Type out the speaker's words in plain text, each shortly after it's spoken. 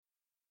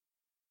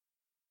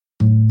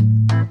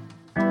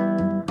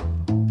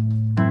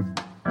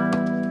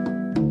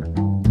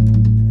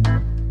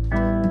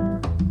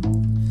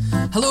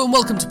Hello and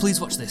welcome to Please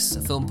Watch This,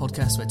 a film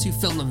podcast where two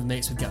film-loving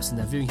mates with gaps in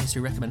their viewing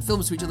history recommend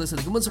films to each other so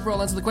they can once and for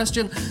all answer the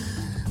question,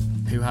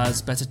 who has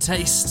better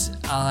taste?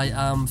 I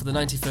am, for the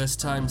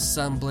 91st time,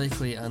 Sam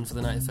Blakely, and for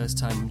the 91st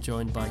time, I'm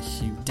joined by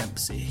Hugh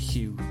Dempsey.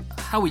 Hugh,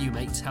 how are you,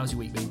 mate? How's your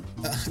week been?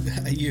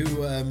 Are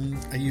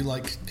you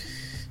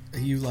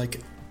like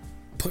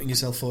putting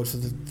yourself forward for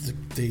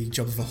the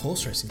job of a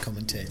horse racing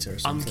commentator or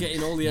something? I'm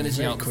getting all the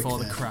energy out before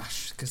the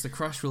crash, because the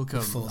crash will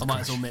come. I might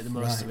as well make the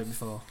most of it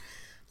before.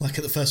 Like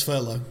at the first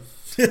furlough.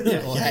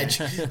 Or hedge,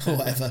 or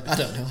whatever. I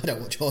don't know. I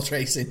don't watch horse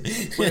racing.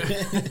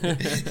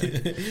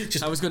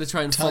 I was going to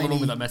try and follow on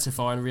with that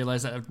metaphor and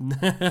realise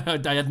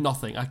that I had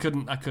nothing. I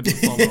couldn't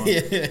follow on.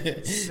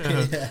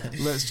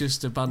 Let's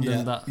just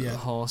abandon that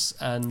horse.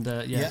 And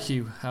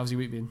Hugh, how's your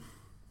week been?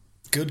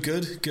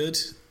 Good.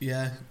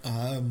 Yeah.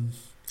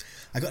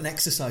 I got an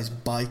exercise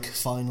bike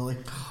finally.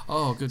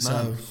 Oh, good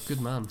man. Good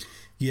man.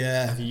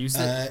 Yeah. Have you used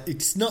it?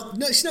 It's not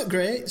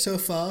great so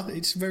far.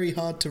 It's very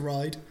hard to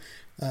ride.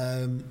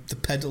 The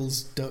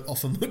pedals don't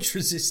offer much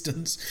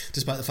resistance,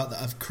 despite the fact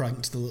that I've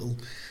cranked the little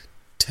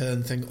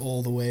turn thing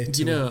all the way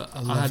to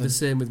 11. I had the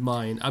same with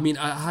mine. I mean,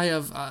 I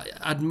have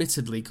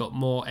admittedly got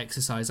more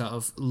exercise out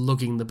of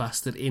lugging the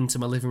bastard into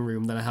my living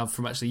room than I have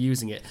from actually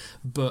using it,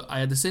 but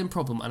I had the same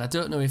problem, and I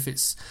don't know if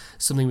it's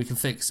something we can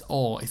fix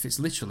or if it's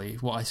literally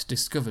what I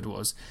discovered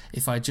was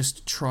if I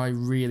just try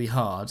really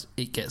hard,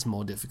 it gets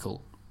more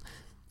difficult.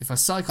 If I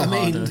cycle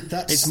harder,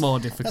 it's more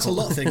difficult. That's a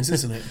lot of things,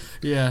 isn't it?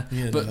 Yeah,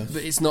 but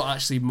it's not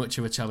actually much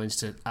of a challenge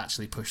to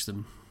actually push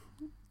them.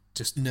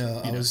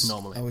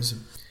 Normally.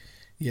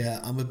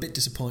 I'm a bit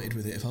disappointed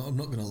with it, I'm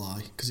not going to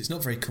lie, because it's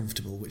not very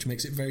comfortable, which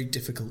makes it very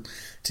difficult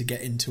to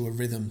get into a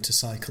rhythm to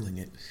cycling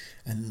it.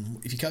 And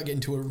if you can't get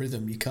into a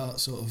rhythm, you can't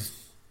sort of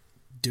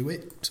do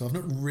it. So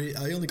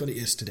I only got it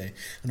yesterday,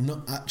 and I'm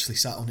not actually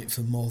sat on it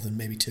for more than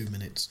maybe 2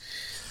 minutes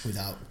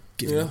without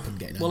giving up and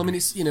getting angry. Well, I mean,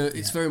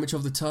 it's very much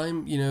of the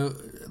time.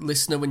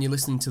 Listener, when you're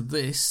listening to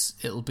this,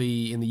 it'll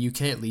be in the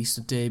UK at least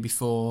a day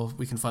before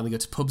we can finally go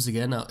to pubs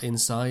again out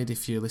inside.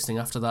 If you're listening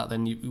after that,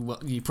 then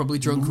you're probably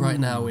drunk right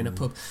now in a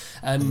pub.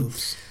 And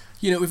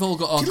we've all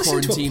got our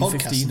quarantine. To a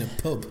podcast in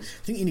a pub,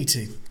 I think you need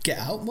to get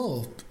out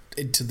more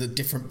into the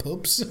different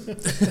pubs.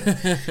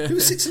 Who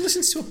sits and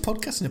listens to a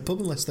podcast in a pub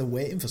unless they're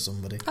waiting for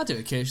somebody? I do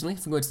occasionally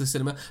if I'm going to the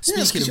cinema.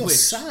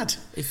 Sad.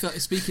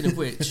 Speaking of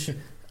which,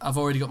 I've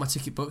already got my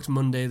ticket booked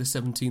Monday the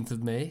 17th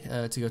of May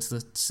to go to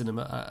the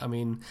cinema. I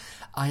mean,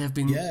 I have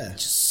been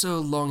just so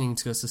longing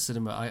to go to the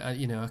cinema.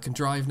 I can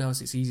drive now,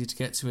 so it's easy to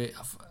get to it.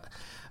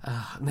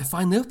 And they're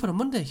finally open on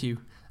Monday, Hugh.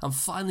 I'm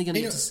finally going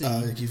to get to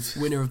see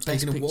winner of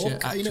Best Picture,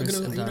 Actress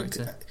and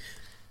Director.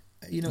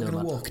 You're not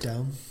going to walk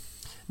down?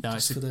 No,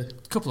 it's a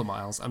couple of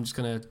miles. I'm just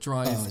going to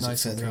drive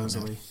nice and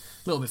cosily. A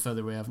little bit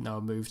further away. I've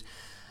moved.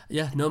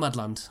 Yeah,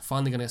 Nomadland.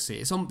 Finally going to see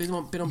it. It's been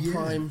on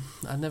Prime.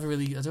 I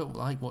don't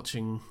like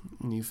watching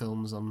new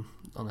films on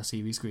a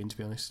TV screen, to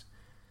be honest.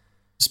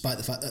 Despite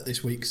the fact that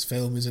this week's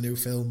film is a new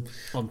film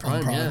on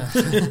Prime. Yeah.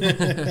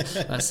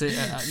 That's it.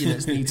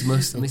 It's needs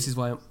must, and this is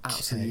why I'm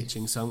absolutely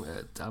itching. So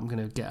I'm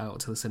going to get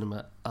out to the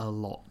cinema a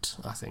lot,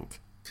 I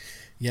think.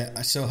 Yeah,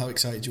 I saw how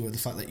excited you were. The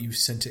fact that you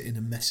sent it in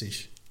a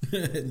message.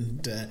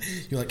 And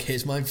you're like,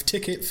 here's my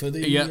ticket for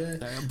the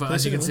but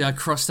as you can see, I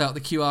crossed out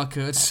the QR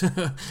code, so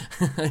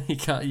you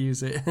can't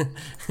use it.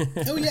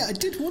 Oh yeah, I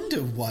did wonder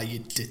why you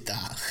did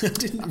that. I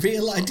didn't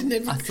realise.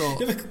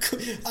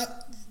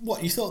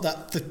 What you thought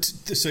that?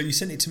 So you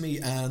sent it to me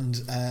and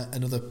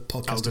another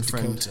podcaster,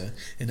 Dakota,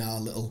 in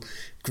our little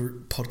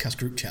podcast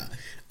group chat,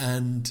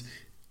 and.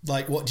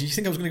 Like, what, do you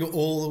think I was going to go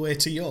all the way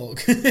to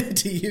York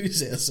to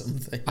use it or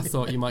something? I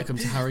thought you might come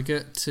to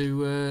Harrogate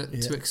to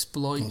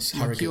exploit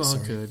your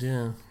QR code.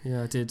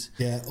 Yeah, I did.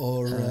 Yeah,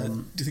 or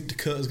do you think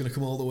Dakota's going to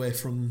come all the way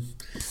from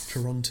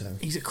Toronto?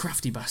 He's a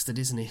crafty bastard,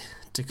 isn't he?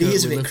 Dakota, he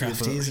is a bit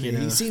crafty, isn't he?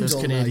 He seems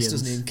all Canadians. Nice,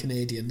 doesn't he, in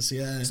Canadians,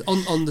 yeah. So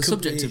on the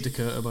subject of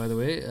Dakota, by the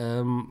way,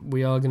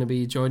 we are going to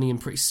be joining him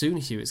pretty soon,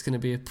 Hugh. It's going to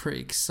be a pretty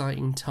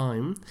exciting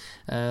time.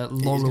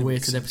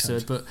 Long-awaited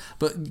episode, but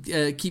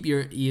keep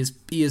your ears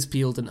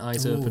peeled and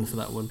eyes open for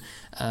that one,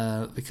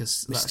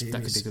 because that could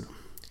be a good one.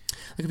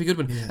 That could be a good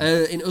one.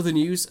 Yeah. In other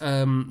news,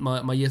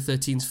 my year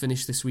 13's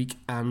finished this week,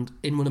 and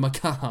in one of my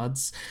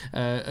cards,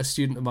 a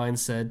student of mine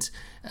said,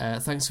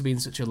 "Thanks for being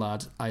such a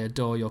lad. I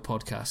adore your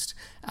podcast."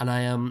 And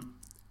I am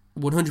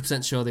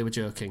 100% sure they were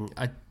joking.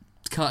 I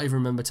can't even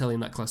remember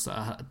telling that class that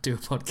I do a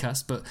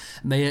podcast, but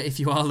Maya, if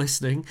you are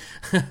listening,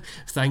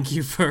 thank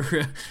you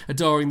for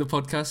adoring the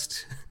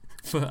podcast.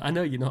 But I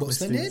know you're not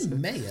listening. What's their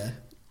name? Maya?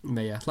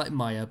 Maya, like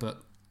Maya,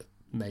 but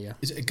Maya.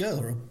 Is it a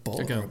girl or a boy?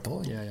 A girl. Or a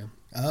boy? Yeah.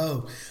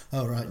 Oh,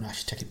 right. No,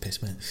 she's taking piss,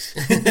 mate.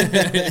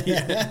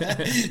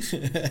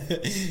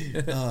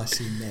 Oh, I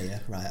see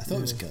Maya. Right, I thought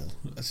it was a girl.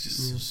 That's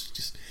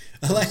just.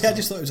 I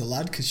just thought it was a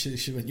lad because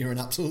she went, "You're an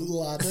absolute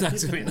lad."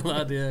 That's a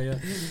lad, yeah.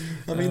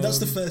 I mean, that's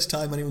the first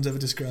time anyone's ever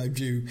described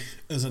you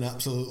as an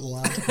absolute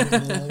lad.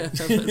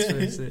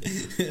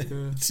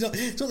 It's not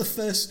the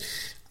first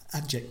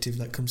adjective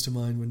that comes to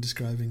mind when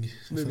describing.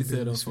 Maybe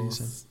third or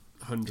fourth,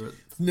 100th.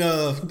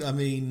 No, I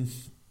mean,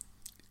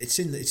 it's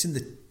in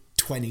the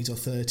 20s or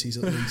 30s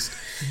at least.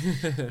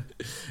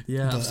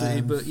 Yeah,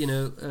 absolutely. But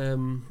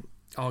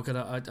oh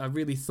god, I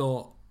really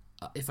thought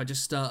if I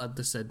just started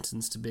the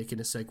sentence to make in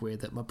a segue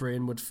that my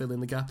brain would fill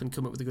in the gap and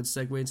come up with a good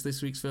segue into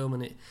this week's film,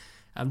 and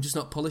I'm just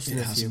not polished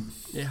enough.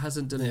 It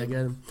hasn't done it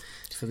again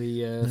for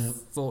the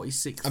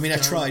 46th. I mean, I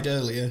tried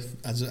earlier,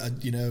 as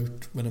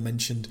when I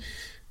mentioned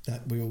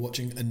that we were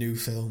watching a new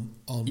film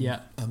on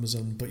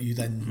Amazon, but you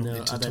then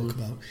wanted to talk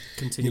about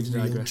continue to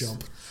digress.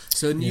 Job.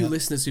 So new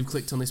listeners who've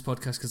clicked on this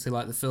podcast because they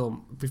like the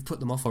film, we've put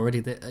them off already.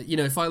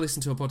 If I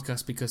listen to a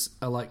podcast because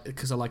I like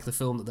the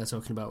film that they're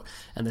talking about,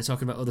 and they're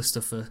talking about other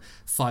stuff for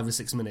 5 or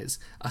 6 minutes,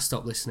 I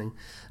stop listening.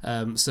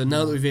 So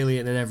now that we've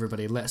alienated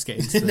everybody, let's get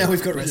into now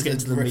we've got let's get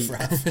into the meat.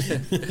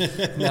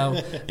 Now,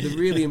 the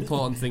really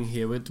important thing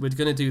here, we're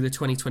going to do the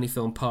 2020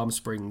 film Palm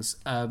Springs.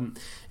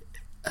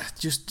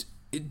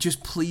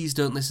 Just please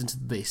don't listen to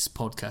this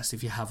podcast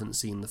if you haven't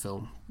seen the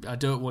film. I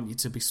don't want you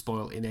to be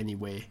spoiled in any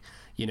way.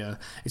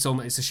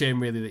 It's a shame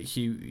really that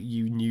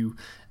you knew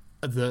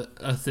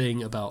a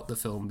thing about the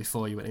film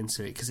before you went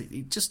into it, because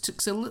it just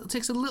takes a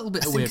little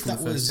bit away from the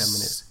first 10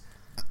 minutes.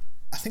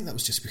 I think that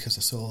was just because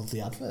I saw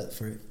the advert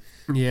for it.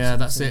 Yeah,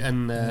 that's it.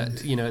 And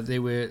they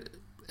were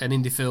an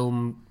indie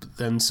film,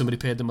 then somebody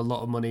paid them a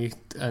lot of money,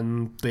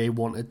 and they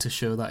wanted to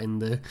show that in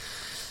the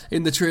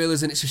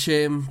trailers, and it's a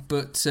shame,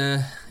 but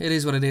it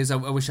is what it is. I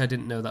wish I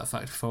didn't know that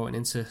fact before I went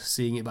into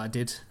seeing it, but I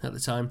did at the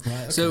time.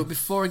 Right, okay. So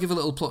before I give a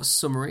little plot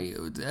summary,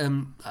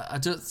 I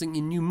don't think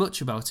you knew much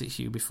about it,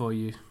 Hugh, before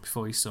you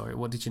saw it.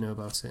 What did you know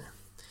about it?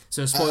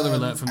 So spoiler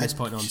alert from this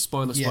point on.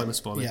 Spoiler. Yeah,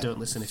 don't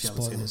listen if you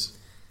haven't seen it.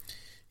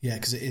 Yeah,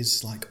 because it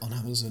is on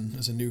Amazon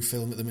as a new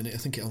film at the minute. I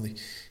think it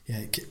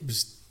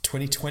was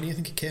 2020. I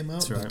think it came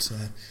out. That's right.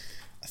 But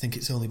I think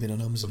it's only been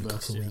on Amazon a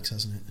couple of weeks,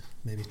 hasn't it?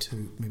 Maybe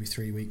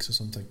 3 weeks or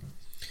something.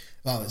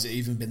 Wow, has it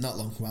even been that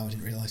long? Wow, I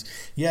didn't realise.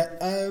 Yeah,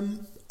 I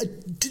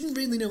didn't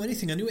really know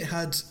anything. I knew it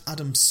had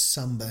Adam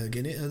Sandberg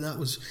in it, and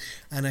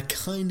I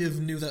kind of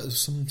knew that there was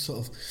some sort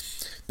of,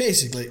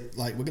 basically,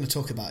 we're going to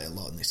talk about it a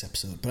lot in this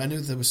episode, but I knew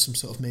there was some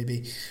sort of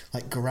maybe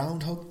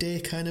Groundhog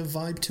Day kind of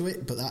vibe to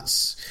it, but I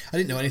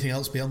didn't know anything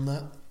else beyond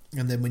that.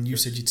 And then when you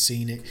said you'd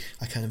seen it,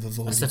 I kind of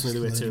avoided. That's definitely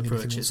the way to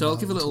approach it. So I'll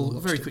give a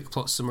very quick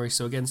plot summary.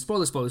 So again,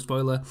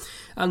 spoiler.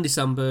 Andy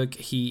Samberg,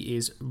 he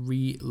is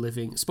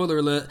reliving, spoiler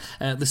alert,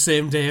 the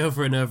same day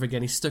over and over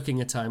again. He's stuck in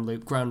a time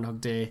loop,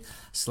 Groundhog Day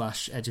 /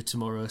 Edge of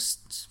Tomorrow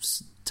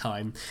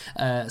time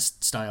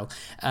style.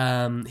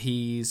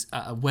 He's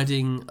at a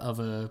wedding of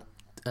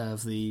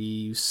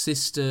the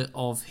sister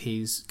of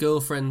his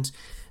girlfriend,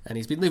 and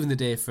he's been living the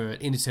day for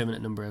an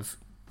indeterminate number of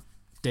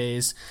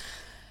days.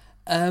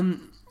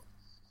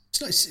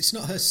 It's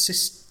not her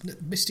sister.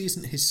 Misty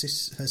isn't her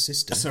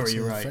sister. Sorry,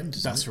 you're right.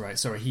 That's right.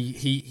 Sorry,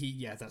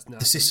 he. That's no.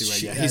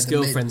 His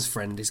girlfriend's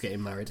friend is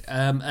getting married.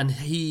 And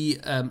he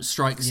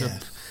strikes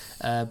up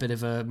a bit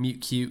of a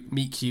meet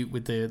cute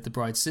with the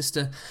bride's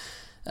sister,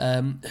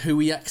 who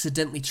he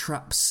accidentally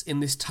traps in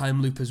this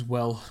time loop as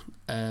well.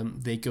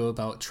 They go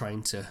about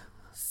trying to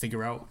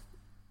figure out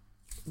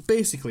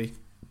basically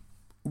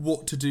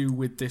what to do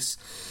with this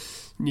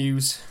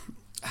news,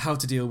 how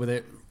to deal with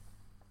it.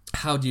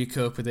 How do you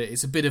cope with it?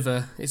 It's a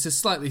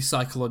slightly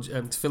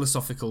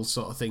philosophical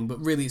sort of thing, but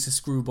really it's a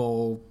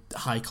screwball,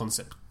 high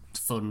concept,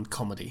 fun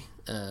comedy,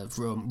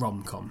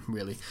 rom-com,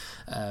 really.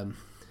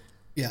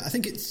 Yeah, I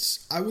think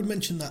I would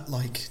mention that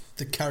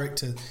the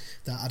character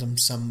that Adam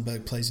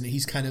Sandberg plays in it,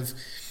 he's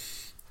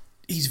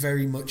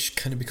very much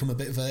kind of become a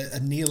bit of a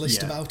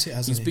nihilist about it,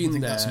 hasn't he? He's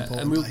been there,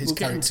 and we'll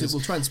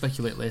try and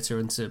speculate later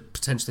into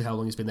potentially how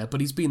long he's been there,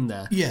 but he's been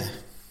there,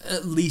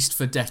 at least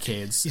for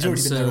decades. He's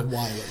already been there a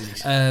while, at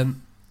least.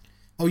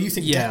 You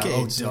think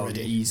decades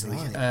already? Easily.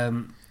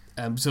 Right.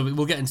 So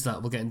we'll get into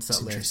that.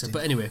 Later.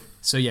 But anyway,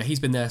 so he's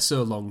been there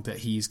so long that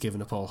he's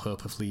given up all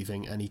hope of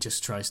leaving, and he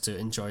just tries to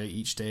enjoy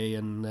each day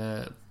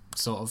and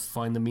sort of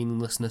find the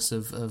meaninglessness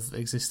of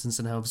existence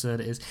and how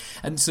absurd it is.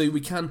 And so we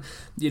could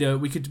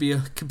be a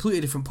completely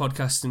different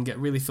podcast and get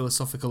really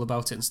philosophical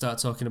about it and start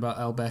talking about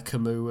Albert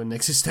Camus and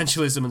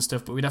existentialism and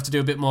stuff, but we'd have to do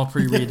a bit more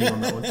pre-reading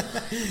on that one.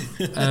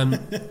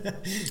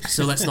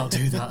 So let's not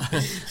do that.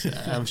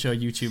 I'm sure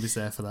YouTube is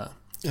there for that.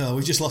 Oh,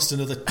 we've just lost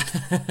another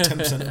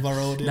 10% of our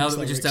audience. Now that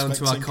we're just down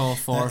to our core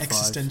 4 or 5.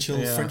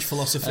 Existential French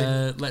philosophy.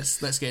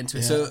 Let's get into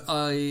it. So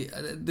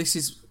this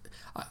is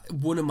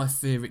one of my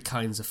favourite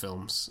kinds of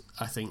films.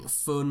 I think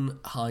fun,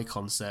 high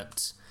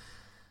concept,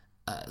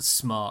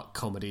 smart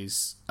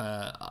comedies.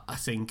 I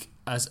think,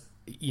 as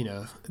you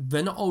know,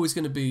 they're not always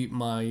going to be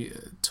my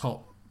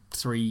top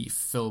 3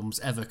 films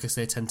ever, because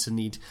they tend to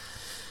need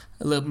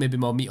a little maybe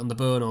more meat on the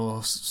bone,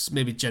 or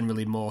maybe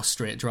generally more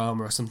straight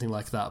drama or something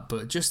like that.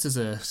 But just as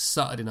a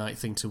Saturday night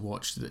thing to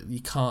watch,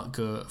 you can't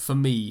go, for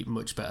me,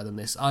 much better than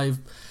this. I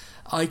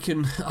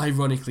can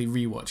ironically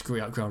rewatch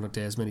Groundhog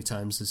Day as many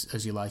times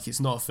as you like. It's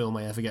not a film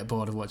I ever get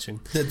bored of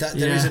watching.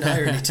 There is an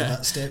irony to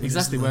that statement.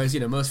 Exactly. Whereas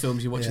most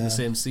films you're watching the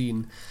same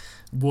scene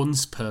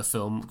once per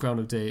film,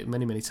 Groundhog Day,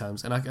 many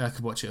times, and I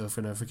could watch it over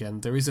and over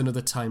again. There is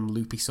another time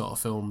loopy sort of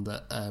film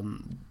that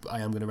I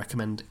am going to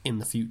recommend in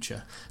the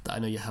future that I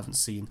know you haven't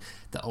seen,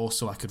 that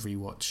also I could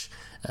rewatch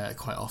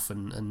quite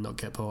often and not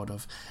get bored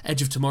of.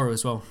 Edge of Tomorrow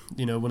as well,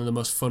 you know, one of the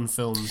most fun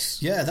films.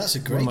 Yeah, that's a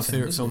great one of my film,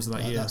 favourite films of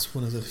that year. That's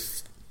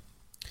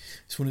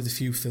it's one of the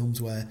few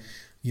films where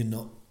you're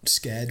not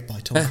scared by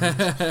Tom Cruise.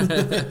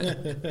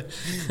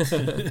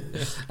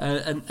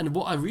 And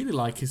what I really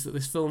like is that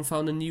this film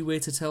found a new way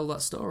to tell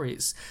that story.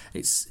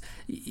 It's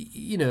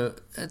you know,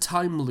 a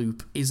time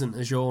loop isn't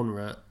a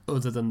genre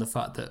other than the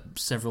fact that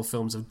several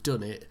films have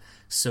done it,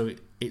 so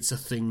it's a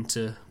thing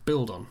to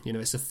build on. You know,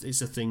 it's a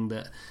thing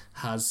that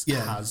has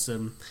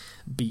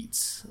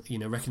beats, you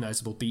know,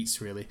 recognisable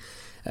beats really,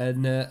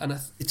 and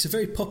it's a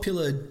very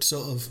popular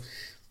sort of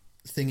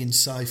thing in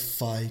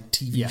sci-fi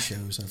TV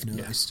shows, I've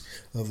noticed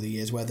over the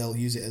years, where they'll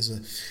use it as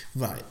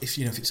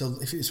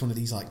if it's one of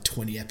these like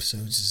 20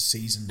 episodes a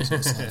season sort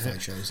of sci-fi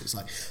shows, it's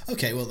like,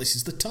 okay, well, this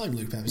is the time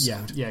loop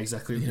episode. Yeah,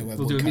 exactly. You know, where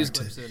we'll do a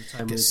musical character episode, a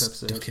time loop gets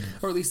episode, stuck in it.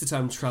 or at least a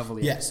time travel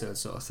episode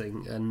sort of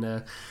thing.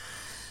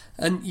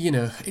 And you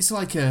know, it's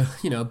like a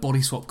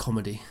body swap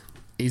comedy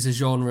is a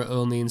genre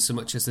only in so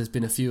much as there's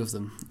been a few of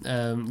them.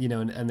 You know,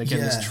 and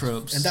again, there's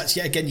tropes, and that's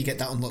again, you get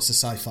that on lots of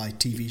sci-fi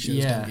TV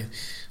shows, don't you?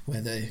 Where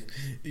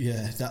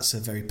that's a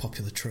very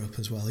popular trope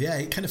as well. Yeah,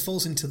 it kind of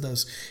falls into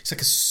those. It's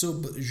like a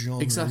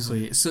sub-genre.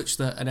 Exactly, it's such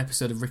that an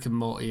episode of Rick and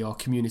Morty or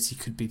Community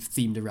could be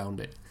themed around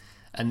it,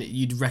 and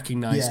you'd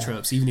recognise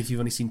tropes even if you've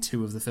only seen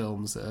two of the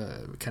films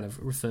kind of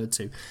referred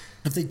to.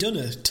 Have they done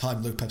a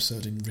time loop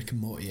episode in Rick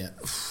and Morty yet?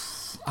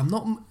 I'm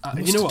not.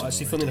 You know what?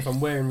 Actually, funny enough, I'm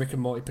wearing Rick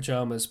and Morty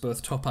pajamas,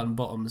 both top and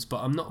bottoms.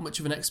 But I'm not much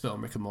of an expert on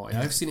Rick and Morty.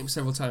 I've seen it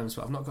several times,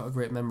 but I've not got a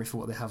great memory for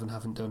what they have and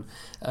haven't done.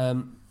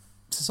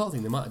 It's the sort of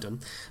thing they might have done.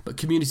 But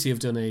Community have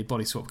done a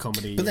body swap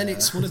comedy. But then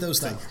it's one of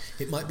those that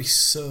it might be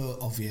so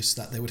obvious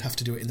that they would have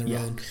to do it in their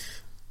own,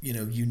 you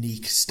know,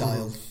 unique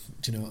style.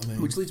 Do you know what I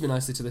mean? Which leads me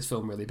nicely to this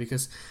film, really,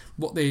 because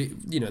what they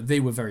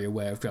were very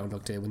aware of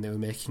Groundhog Day when they were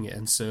making it,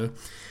 and so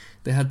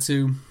they had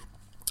to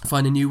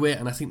find a new way,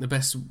 and I think the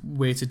best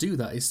way to do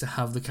that is to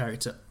have the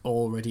character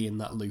already in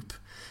that loop,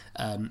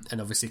 and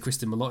obviously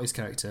Kristen Milotti's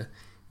character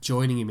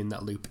joining him in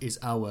that loop is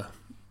our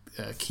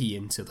key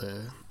into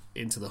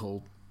the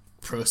whole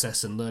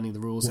process and learning the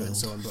rules and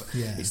so on. But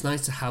it's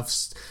nice to have,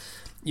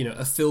 you know,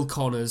 a Phil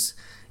Connors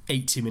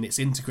 80 minutes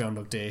into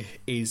Groundhog Day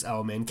is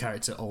our main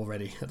character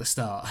already at the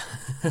start,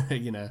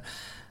 you know.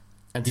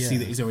 And to see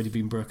that he's already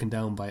been broken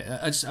down by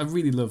it. I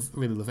really love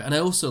it. And I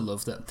also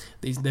love that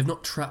they've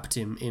not trapped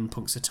him in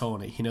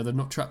Punxsutawney. You know, they've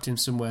not trapped him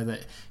somewhere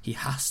that he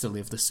has to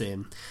live the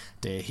same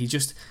day. He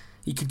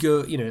could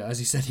go, you know, as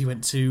he said, he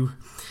went to,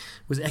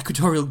 was it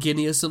Equatorial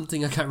Guinea or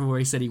something? I can't remember where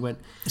he said he went.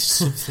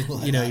 Something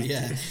like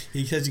that,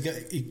 He said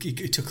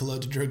he took a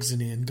load of drugs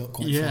in here and got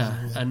quite far.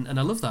 And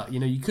I love that.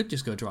 You know, you could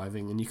just go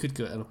driving and you could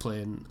go on a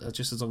plane,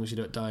 just as long as you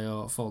don't die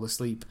or fall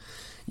asleep.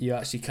 You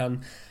actually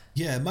can.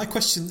 Yeah, my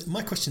question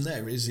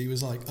there is, he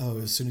was like, oh,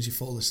 as soon as you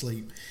fall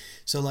asleep.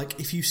 So, like,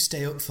 if you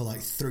stay up for,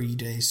 like, 3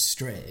 days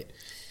straight,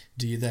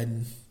 do you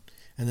then...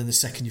 And then the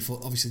second you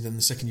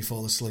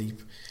fall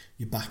asleep,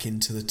 you're back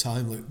into the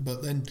time loop.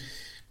 But then,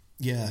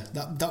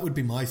 that would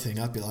be my thing.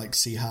 I'd be like,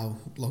 see how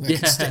long I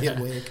can stay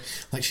awake.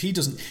 Like, she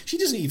doesn't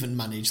even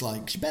manage,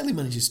 like, she barely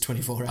manages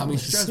 24 hours. I mean,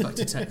 she drives back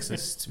to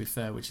Texas, to be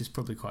fair, which is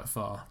probably quite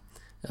far.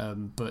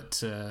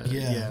 But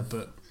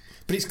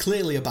it's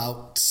clearly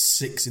about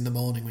 6 in the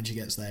morning when she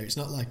gets there. It's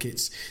not like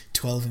it's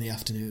 12 in the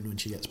afternoon when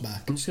she gets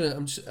back. I'm just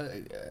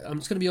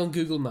gonna be on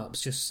Google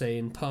Maps, just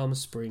saying Palm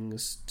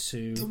Springs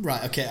to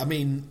right. Okay, I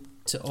mean,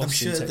 to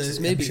Austin, Texas.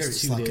 Maybe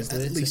it's 2 days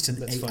later. At least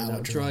an Let's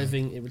 8-hour drive.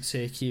 Driving, it would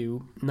take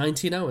you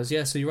 19 hours.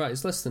 Yeah, so you're right.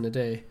 It's less than a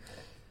day.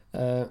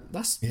 You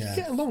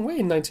get a long way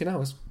in 19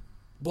 hours.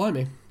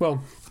 Blimey.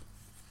 Well,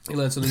 you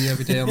learn something new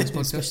every day on this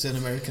podcast. Especially on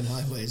American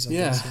highways. On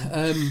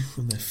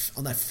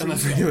their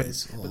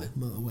freeways or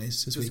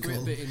motorways, as we call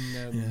them. There's a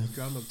great bit in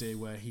Groundhog Day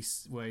where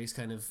he's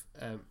kind of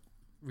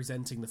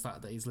resenting the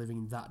fact that he's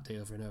living that day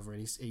over and over,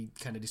 and he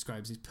kind of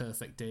describes his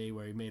perfect day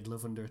where he made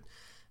love under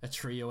a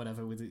tree or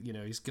whatever with, you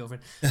know, his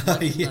girlfriend.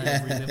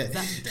 Relive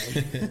that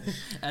day.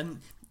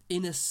 And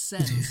in a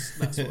sense,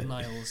 that's what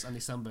Niles, Andy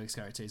Samberg's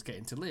character, is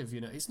getting to live.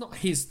 You know, it's not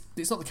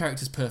the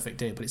character's perfect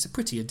day, but it's a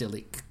pretty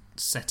idyllic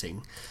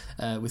setting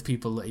with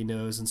people that he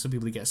knows and some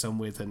people he gets on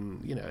with,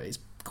 and you know, it's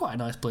quite a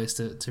nice place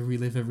to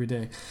relive every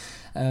day.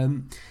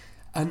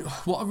 And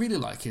what I really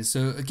like is,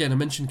 so again, I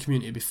mentioned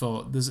Community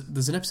before.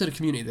 There's an episode of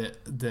Community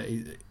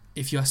that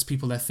if you ask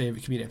people their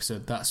favourite Community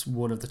episode, that's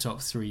one of the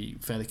top 3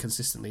 fairly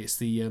consistently. It's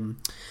the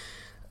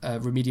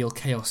Remedial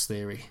Chaos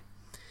Theory,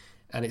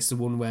 and it's the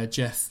one where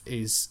Jeff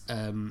is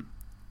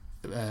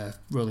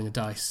rolling a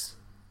dice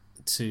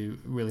to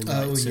really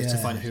to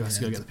find out who has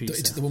to go get the pizza.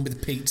 It's the one with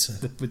the pizza.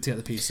 To get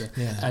the pizza.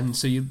 Yeah. And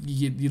so you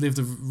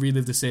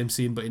relive the same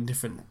scene but in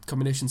different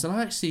combinations. And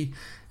I actually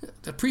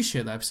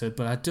appreciate that episode,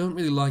 but I don't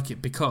really like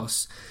it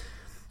because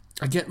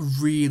I get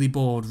really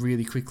bored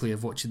really quickly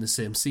of watching the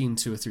same scene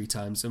 2 or 3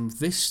 times, and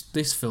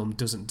this film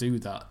doesn't do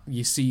that.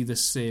 You see the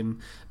same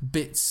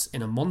bits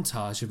in a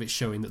montage of it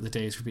showing that the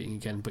day is repeating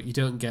again, but you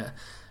don't get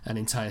an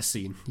entire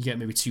scene. You get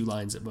maybe 2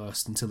 lines at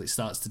most until it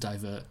starts to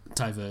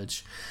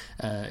diverge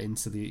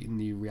into the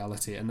new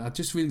reality, and I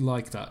just really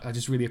like that. I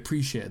just really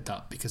appreciate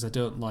that, because I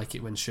don't like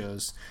it when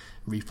shows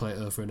replay it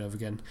over and over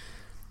again.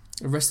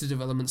 Arrested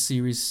Development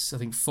series, I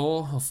think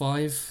 4 or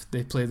 5,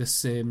 they play the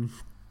same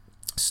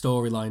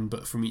storyline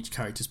but from each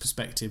character's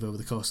perspective over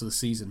the course of the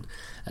season,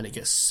 and it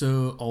gets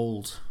so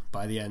old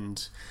by the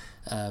end,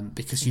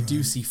 because you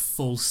do see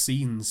full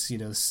scenes,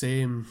 the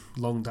same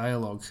long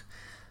dialogue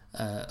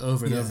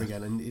over and over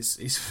again, and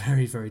it's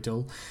very, very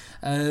dull.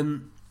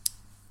 Andy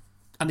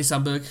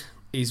Samberg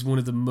is one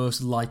of the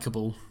most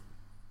likeable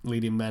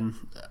leading men.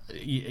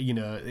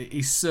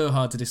 He's so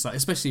hard to dislike,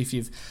 especially if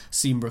you've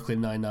seen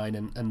Brooklyn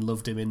Nine-Nine and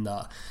loved him in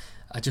that.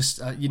 I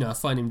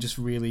find him just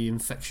really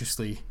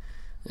infectiously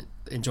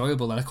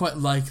enjoyable, and I quite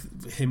like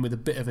him with a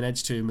bit of an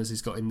edge to him as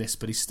he's got in this,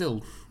 but he's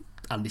still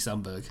Andy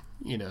Samberg,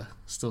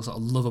 still sort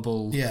of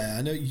lovable,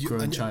 I know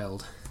grown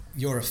child.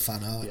 You're a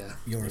fan, aren't you?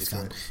 You're a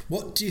fan. Great.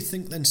 What do you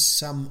think then,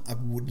 Sam, I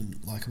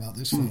wouldn't like about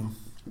this film?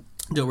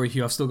 Don't worry,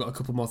 Hugh, I've still got a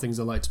couple more things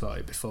I liked about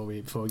it before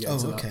we get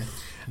into that.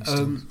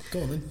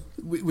 Go on then.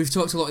 We've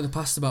talked a lot in the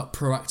past about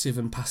proactive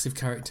and passive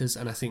characters,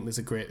 and I think there's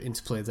a great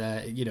interplay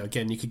there.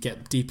 Again, you could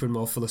get deeper and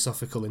more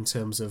philosophical in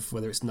terms of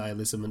whether it's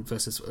nihilism and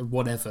versus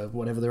whatever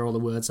all the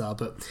words are,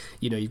 but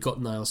you've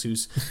got Niles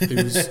who's kind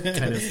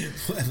of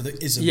whatever the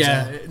isms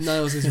are.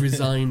 Niles has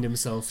resigned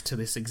himself to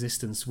this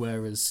existence,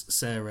 whereas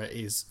Sarah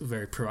is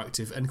very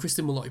proactive, and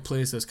Kristen Milotti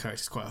plays those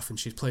characters quite often.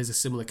 She plays a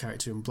similar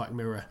character in Black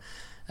Mirror,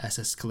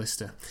 USS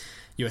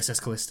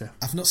Callisto.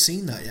 I've not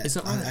seen that yet. Is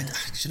that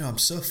right? I'm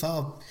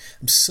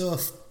so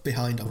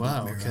behind on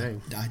Black Mirror. Okay.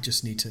 I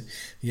just need to.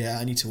 Yeah,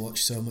 I need to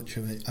watch so much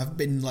of it. I've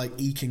been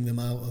eking them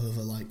out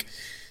over a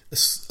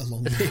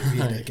long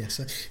period, I guess.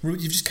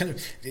 You've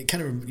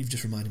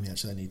just reminded me.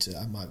 Actually,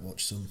 I might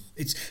watch some.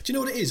 Do you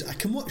know what it is? I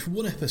can watch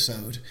one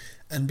episode,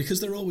 and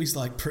because they're always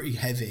pretty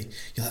heavy,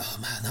 you're like, oh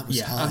man, that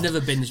was hard. I've never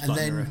binged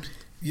Black Mirror.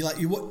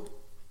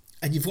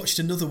 And you've watched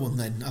another one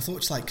then. I've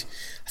watched I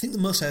think the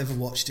most I ever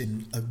watched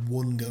in a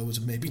one go was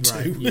maybe 2.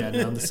 Right, yeah,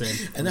 no, I'm the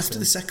same. And after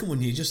the second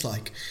one, you're just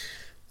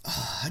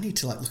I need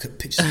to look at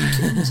pictures of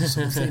kids or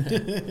something.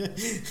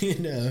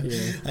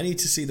 I need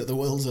to see that the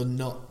worlds are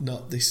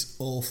not this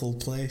awful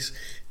place.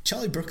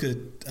 Charlie Brooker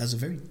has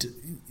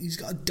he's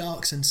got a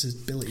dark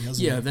sensibility, hasn't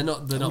he? Yeah, they're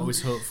not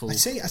always hopeful. I'd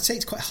say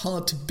it's quite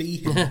hard to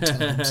be him at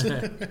times.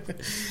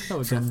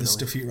 From the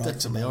stuff he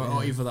writes about.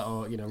 Or either that,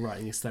 or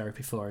writing his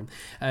therapy for him.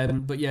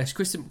 But yeah,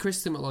 Kristen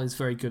McLoughlin is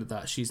very good at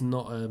that. She's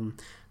not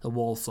a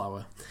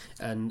wallflower,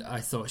 and I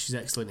thought she's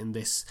excellent in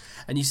this.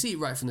 And you see it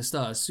right from the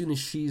start. As soon as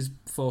she's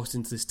forced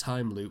into this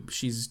time loop,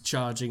 she's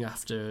charging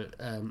after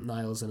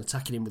Niles and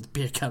attacking him with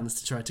beer cans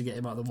to try to get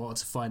him out of the water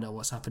to find out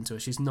what's happened to her.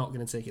 She's not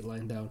going to take it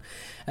lying down,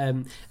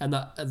 and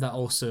that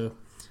also,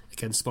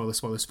 again,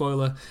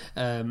 spoiler,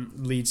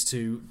 leads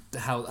to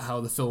how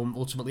the film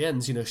ultimately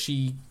ends.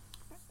 She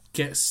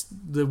gets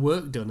the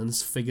work done and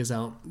figures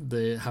out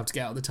how to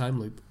get out of the time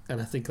loop, and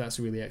I think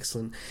that's really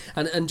excellent.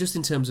 And just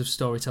in terms of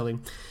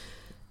storytelling,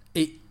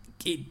 it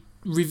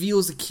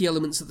reveals the key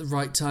elements at the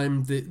right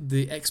time.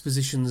 The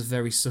exposition's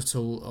very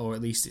subtle, or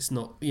at least it's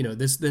not.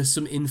 There's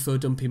some info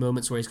dumpy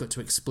moments where he's got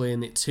to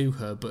explain it to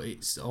her, but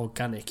it's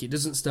organic. It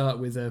doesn't start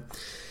with a.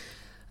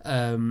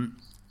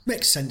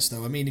 Makes sense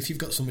though. I mean, if you've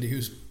got somebody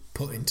who's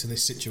put into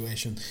this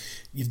situation,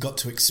 you've got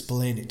to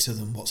explain it to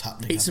them what's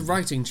happening. It's a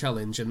writing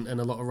challenge, and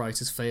a lot of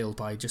writers fail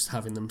by just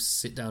having them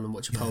sit down and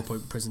watch a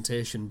PowerPoint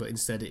presentation, but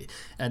instead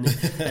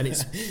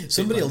it's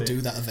somebody will do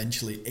that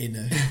eventually in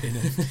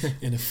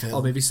a film.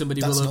 Or maybe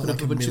somebody will open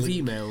up a bunch of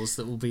emails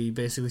that will be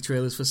basically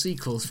trailers for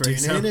sequels, for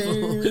example.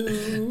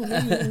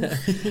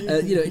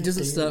 It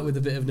doesn't start with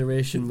a bit of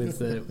narration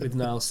with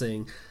Niall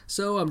saying,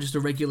 "So I'm just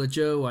a regular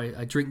Joe.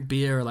 I drink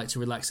beer. I like to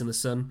relax in the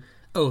sun.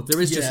 Oh,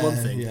 there is just one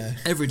thing. Yeah.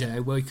 Every day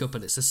I wake up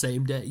and it's the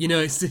same day."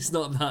 It's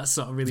not that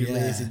sort of really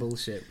lazy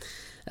bullshit.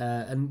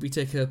 And we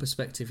take her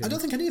perspective. I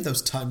don't think any of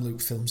those time loop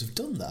films have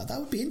done that.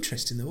 That would be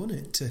interesting, though, wouldn't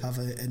it? To have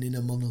an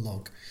inner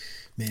monologue,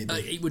 maybe.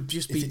 It would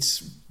just be.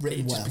 It's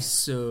written well. Just be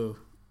so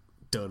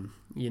done.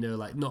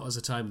 Not as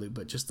a time loop,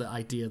 but just the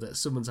idea that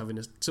someone's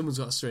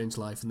got a strange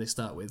life, and they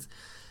start with,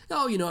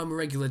 "Oh, I'm a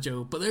regular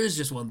Joe, but there is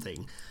just one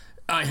thing.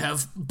 I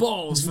have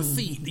balls for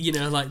feet," they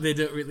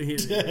don't really.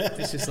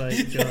 It's just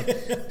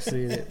God,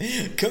 seeing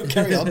it.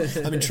 Carry on.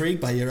 I'm intrigued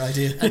by your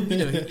idea.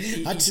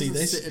 And, I'd see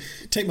this.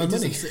 Take my money.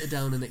 He doesn't sit her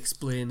down and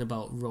explain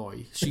about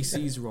Roy. She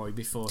sees Roy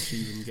before she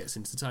even gets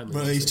into the time loop.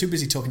 Well, he's too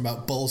busy talking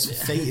about balls for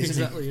feet, isn't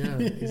exactly, he?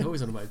 Exactly, yeah. He's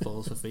always on about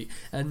balls for feet,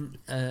 and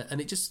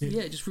it just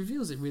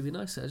reveals it really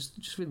nicely. I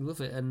just really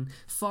love it. And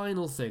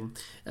final thing,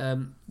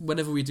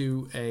 whenever we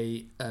do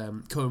a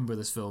Coen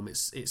Brothers film,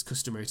 it's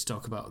customary to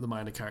talk about the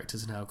minor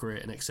characters and how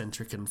great and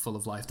eccentric and full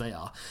of life they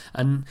are.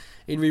 And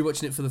in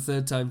rewatching it for the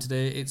third time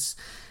today,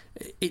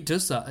 It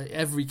does that.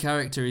 Every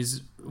character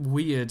is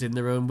weird in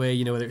their own way,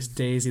 you know, whether it's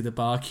Daisy the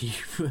barkeep,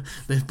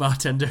 the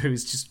bartender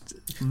who's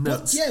just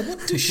nuts.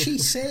 What does she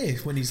say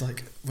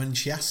when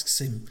she asks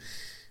him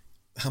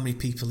how many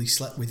people he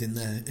slept with in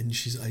there, and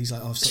he's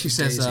like, oh, she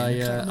says,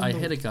 I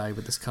hit a guy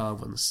with this car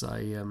once.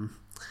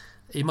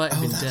 He might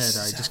have been dead.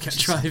 I just kept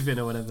driving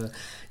or whatever.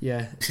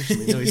 Yeah,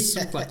 no, he's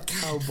some like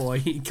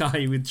cowboy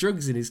guy with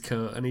drugs in his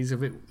coat, and he's a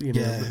bit, a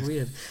bit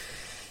weird.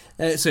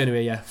 So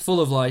anyway, yeah,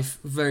 full of life,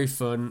 very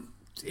fun,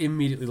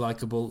 immediately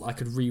likable. I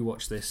could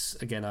rewatch this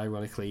again,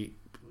 ironically,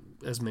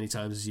 as many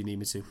times as you need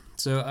me to.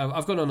 So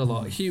I've gone on a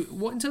lot. Hugh,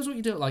 what in terms of what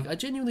you don't like? I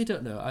genuinely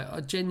don't know.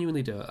 I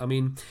genuinely don't. I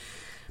mean,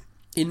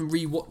 in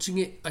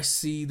rewatching it, I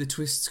see the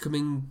twists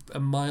coming a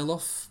mile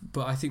off,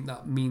 but I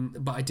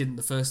didn't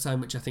the first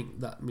time, which I think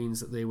that means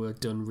that they were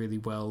done really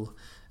well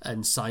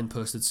and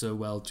signposted so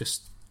well.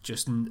 Just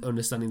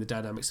understanding the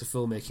dynamics of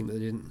filmmaking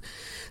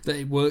that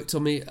it worked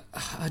on me.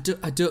 I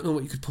don't know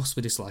what you could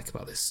possibly dislike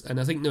about this, and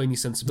I think knowing your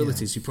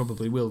sensibilities, you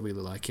probably will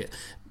really like it.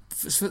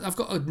 I've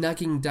got a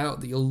nagging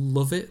doubt that you'll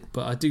love it,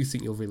 but I do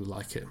think you'll really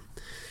like it.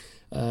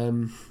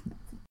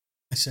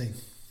 I see.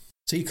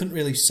 So you couldn't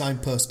really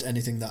signpost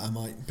anything that I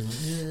might be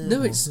like,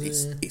 no,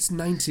 it's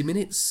 90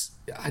 minutes.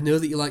 I know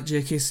that you like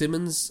J.K.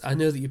 Simmons. I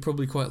know that you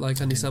probably quite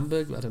like Andy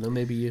Samberg. I don't know,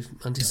 maybe you're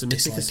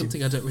anti-Semitic or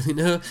something. I don't really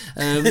know.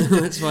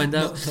 Let's find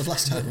out. Not the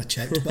last time I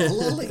checked, but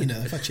I'll let you know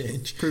if I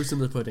change. Proofs in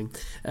the pudding.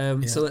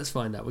 So let's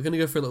find out. We're going to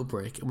go for a little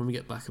break, and when we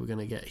get back, we're going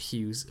to get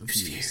Hugh's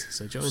views.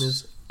 So join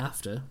us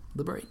after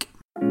the break.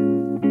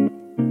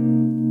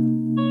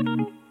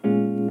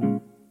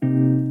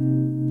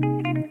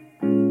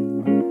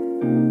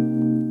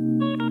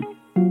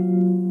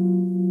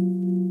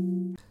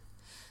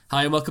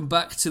 Hi and welcome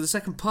back to the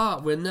second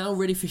part. We're now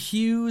ready for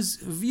Hugh's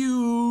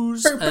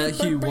views.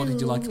 Hugh, what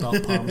did you like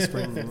about Palm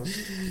Springs?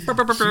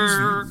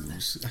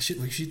 I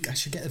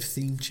should get a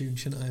theme tune,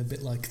 shouldn't I? A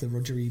bit like the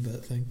Roger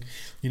Ebert thing,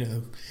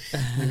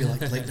 maybe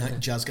like late night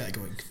jazz guy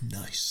going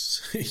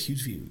nice.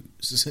 Hugh's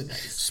views,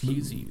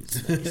 Hugh's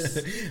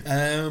views.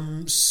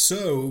 Nice.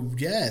 So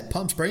yeah,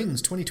 Palm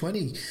Springs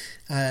 2020.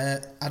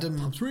 Andy.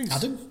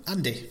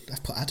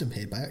 I've put Adam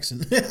here by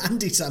accident.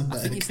 Andy Samberg. I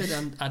think you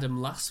said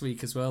Adam last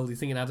week as well. You're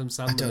thinking Adam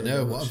Sandler. I don't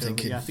know what I'm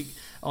thinking. Yeah, I think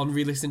on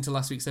re-listening to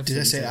last week's episode.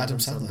 Did I say Adam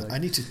Sandler? I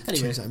need to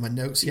change that in my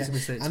notes. Yeah,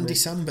 Andy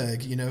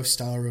Samberg,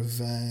 star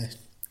of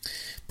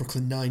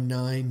Brooklyn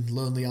Nine-Nine,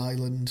 Lonely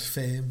Island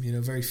fame.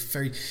 Very,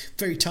 very,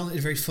 very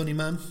talented, very funny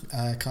man.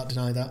 Can't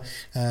deny that.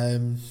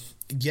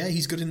 Yeah,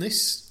 he's good in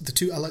this.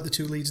 I like the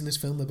two leads in this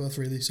film. They're both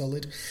really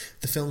solid.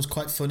 The film's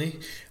quite funny.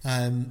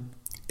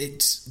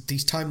 It's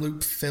these time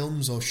loop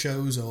films or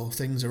shows or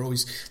things they're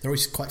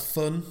always quite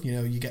fun.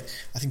 You get.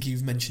 I think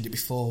you've mentioned it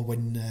before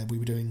when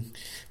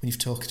you've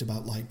talked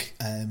about like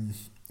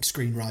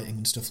screenwriting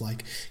and stuff,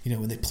 like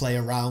when they play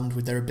around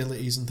with their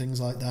abilities and things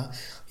like that.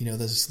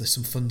 There's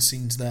some fun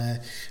scenes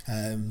there.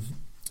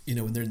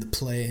 When they're in the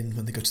plane,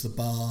 when they go to the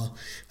bar,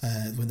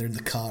 when they're in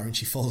the car and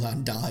she falls out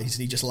and dies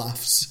and he just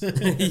laughs.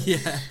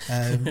 Yeah.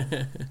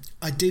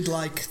 I did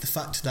like the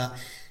fact that,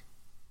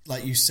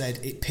 like you said,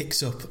 it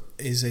picks up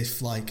as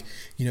if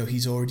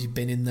he's already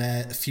been in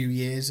there a few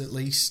years at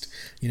least,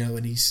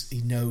 and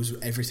he knows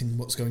everything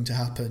what's going to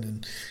happen,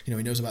 and he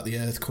knows about the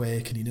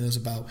earthquake, and he knows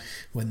about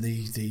when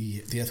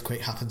the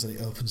earthquake happens and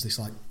it opens this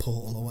like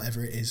portal or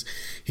whatever it is.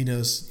 He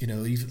knows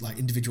even like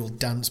individual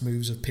dance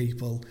moves of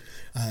people.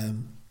 Like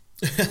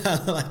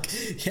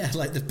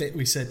the bit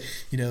we said,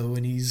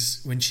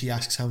 when she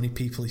asks how many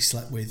people he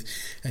slept with,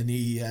 and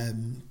he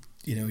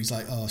he's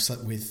like, oh, I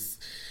slept with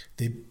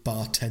the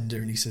bartender,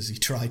 and he says he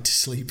tried to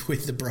sleep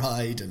with the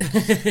bride, and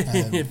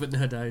but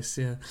no dice,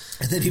 yeah.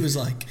 And then he was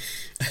like,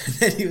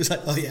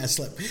 oh yeah, I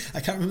slept. I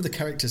can't remember the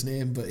character's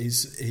name, but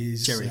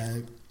his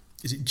Jerry.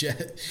 Is it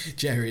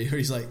Jerry? Or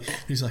he's like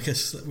I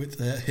slept with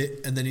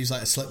and then he's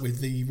like, I slept with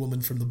the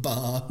woman from the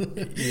bar.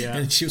 Yeah,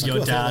 and she was like,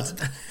 your dad.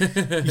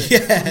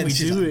 Yeah, and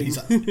he's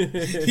like,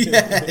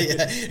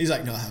 yeah. He's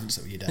like, no, I haven't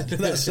slept with your dad.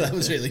 That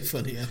was really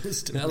funny. I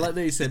like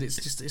that he said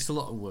it's a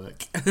lot of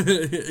work.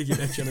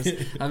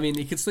 I mean,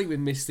 he could sleep with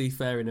Misty,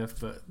 fair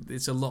enough, but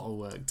it's a lot of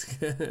work.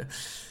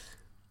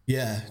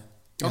 Yeah.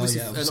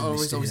 Obviously, Misty,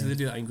 obviously they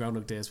do that in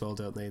Groundhog Day as well,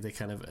 don't they? They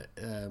kind of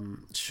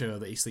show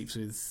that he sleeps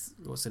with,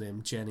 what's her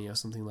name, Jenny or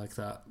something like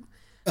that.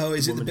 Oh,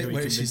 is it the bit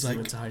where she's like,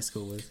 went to high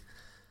school with?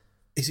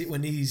 Is it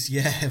when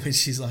when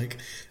she's like,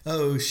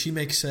 oh, she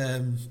makes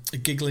a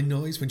giggling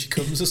noise when she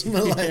comes or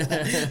something like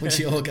that, when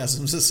she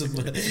orgasms or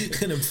something,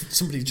 kind of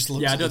somebody just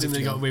looks. Yeah, I don't think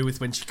they got away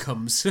with when she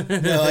comes. No,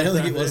 I don't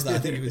think it was that. I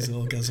think it was an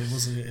orgasm,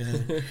 wasn't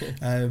it?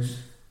 Yeah.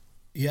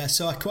 Yeah,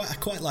 so I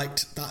quite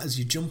liked that as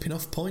your jumping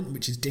off point,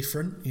 which is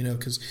different,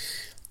 because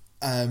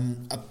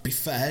I'll be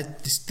fair,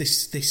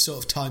 this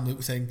sort of time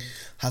loop thing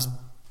has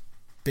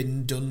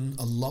been done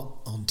a lot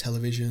on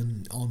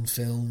television, on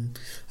film.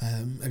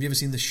 Have you ever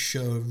seen the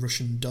show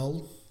Russian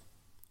Doll?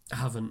 I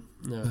haven't,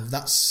 no.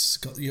 That's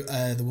got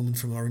the woman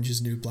from Orange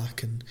is the New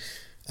Black and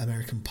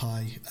American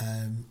Pie,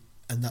 and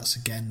that's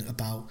again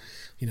about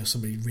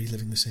somebody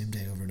reliving the same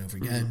day over and over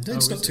again.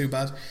 It's not too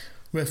bad,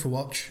 worth a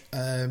watch.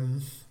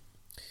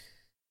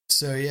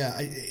 So yeah,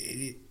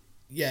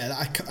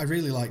 I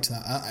really liked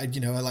that. I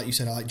like you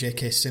said, I like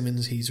J.K.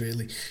 Simmons. He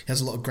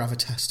has a lot of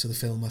gravitas to the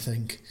film, I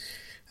think.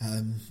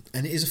 And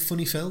it is a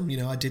funny film.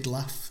 I did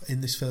laugh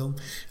in this film.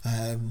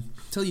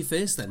 Tell your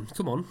face then.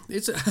 Come on,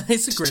 it's a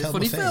great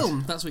funny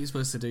film. That's what you're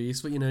supposed to do. You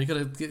got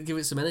to give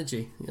it some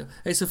energy.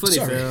 It's a funny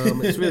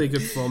film. It's really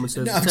good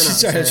performances. No,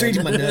 sorry, I was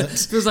reading my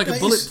notes. Feels like a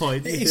bullet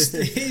point.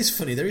 It is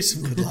funny. There is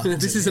some good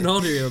lines. This is an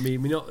audio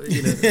meme. We're not.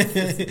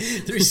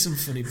 There is some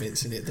funny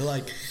bits in it. They're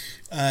like,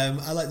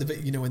 I like the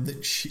bit when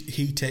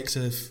he takes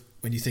her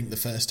when you think the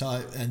first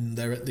time, and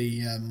they're at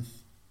the.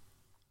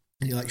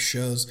 And he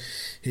shows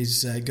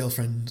his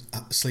girlfriend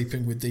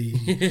sleeping with the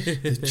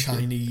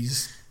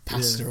Chinese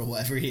pastor or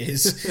whatever he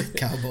is,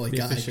 cowboy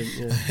guy.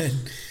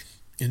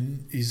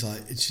 And he's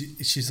like,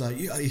 he's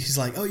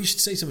like, oh, you should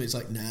say something. It's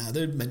like, nah,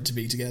 they're meant to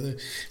be together.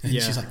 And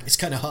she's like, it's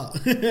kind of hot,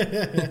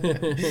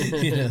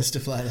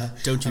 stuff like that.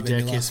 Don't you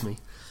dare kiss me.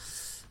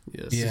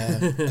 Yes.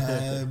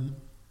 Yeah.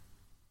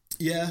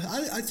 Yeah,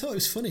 I thought it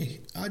was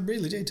funny. I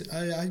really did.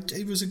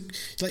 It was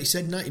like you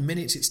said, 90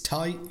 minutes. It's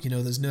tight.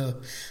 There's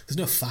no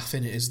faff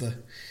in it, is there?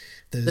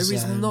 There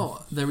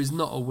is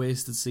not a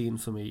wasted scene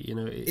for me.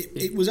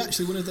 It was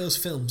actually one of those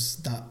films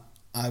that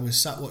I was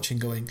sat watching,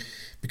 going,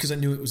 because I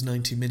knew it was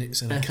 90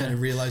 minutes, and I kind of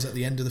realised at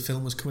the end of the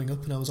film was coming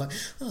up, and I was like,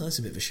 oh, that's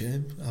a bit of a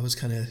shame. I was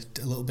kind of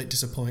a little bit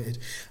disappointed.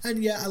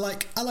 And yeah, I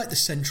like the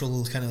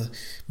central kind of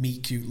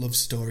meet cute love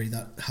story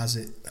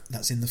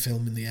that's in the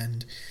film in the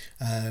end.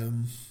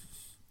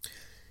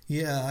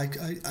 Yeah, I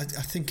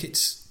think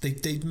they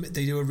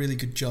do a really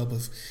good job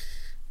of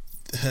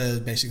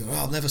her basically going,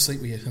 oh, I'll never sleep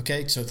with you,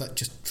 okay? So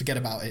just forget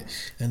about it.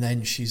 And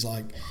then she's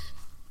like,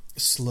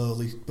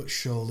 slowly but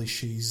surely,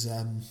 she's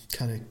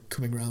kind of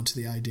coming around to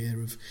the idea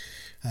of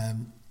I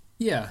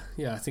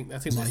think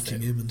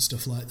liking him and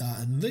stuff like that.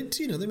 And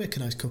they make a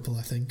nice couple,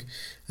 I think.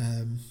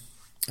 I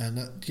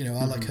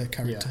like her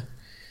character.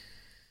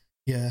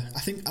 Yeah,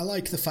 I think I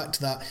like the fact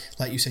that,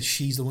 like you said,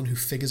 she's the one who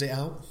figures it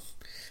out.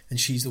 And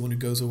she's the one who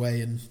goes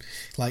away and,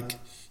 like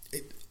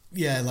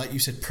you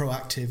said,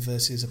 proactive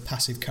versus a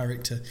passive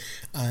character.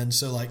 And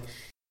so,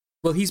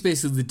 well, he's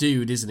basically the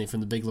dude, isn't he,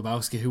 from The Big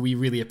Lebowski, who we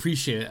really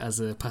appreciate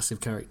as a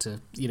passive character.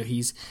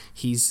 He's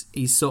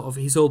sort of,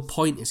 his whole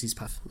point is his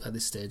path at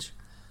this stage.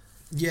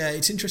 Yeah,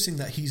 it's interesting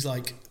that he's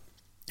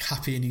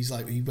happy, and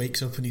he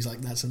wakes up and he's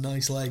like, that's a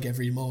nice leg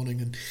every morning,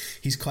 and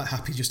he's quite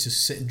happy just to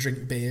sit and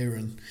drink beer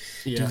and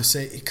do the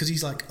same, because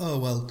he's like, oh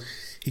well,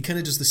 he kind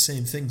of does the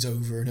same things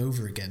over and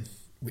over again,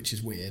 which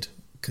is weird,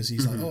 because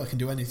he's like, oh, I can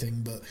do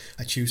anything, but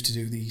I choose to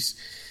do these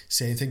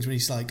same things. When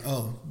he's like,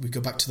 oh, we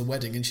go back to the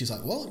wedding, and she's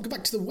like, what? Go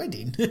back to the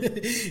wedding?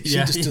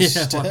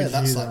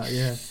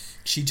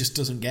 She just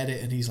doesn't get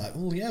it, and he's like,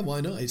 well, yeah,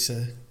 why not? It's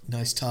a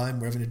nice time,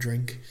 we're having a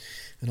drink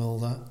and all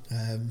that.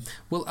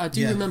 Well, I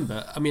do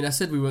remember. I mean, I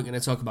said we weren't going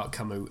to talk about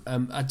Camus.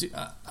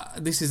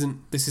 This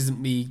isn't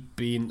me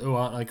being, oh,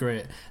 aren't I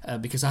great?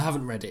 Because I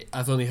haven't read it.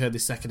 I've only heard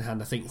this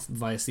secondhand, I think,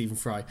 via Stephen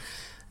Fry.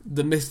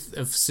 The myth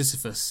of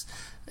Sisyphus,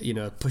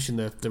 pushing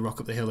the rock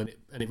up the hill and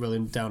it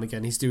rolling down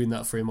again. He's doing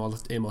that for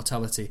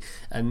immortality.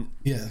 And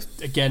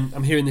again,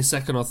 I'm hearing this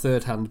second or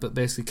third hand, but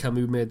basically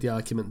Camus made the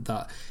argument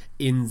that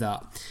in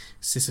that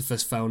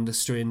Sisyphus found a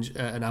strange,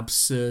 an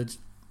absurd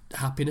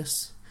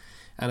happiness.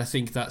 And I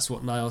think that's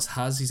what Niles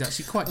has. He's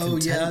actually quite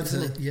content. I've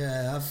heard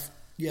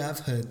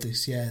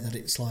this. Yeah, that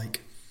it's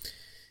like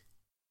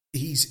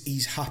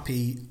he's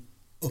happy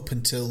up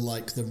until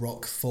the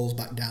rock falls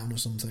back down or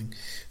something.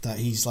 That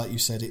he's, like you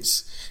said,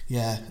 it's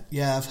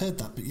I've heard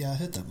that, but I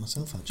heard that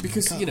myself actually.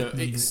 Because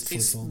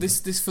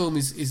this film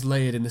is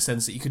layered in the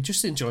sense that you could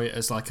just enjoy it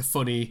as a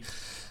funny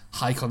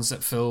high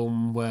concept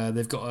film where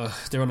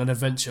they're on an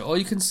adventure, or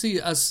you can see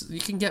it as you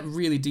can get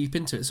really deep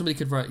into it. Somebody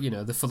could write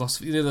the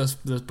philosophy, those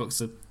books,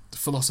 the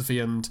philosophy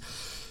and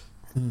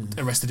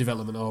Arrested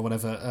Development or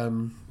whatever.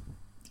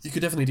 You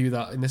could definitely do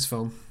that in this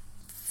film.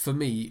 For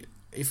me,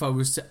 if I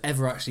was to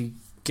ever actually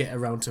get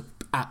around to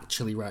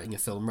actually writing a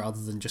film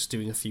rather than just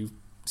doing a few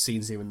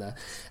scenes here and there,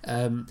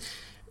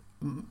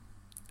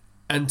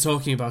 and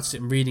talking about it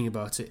and reading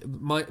about it,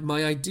 my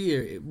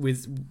idea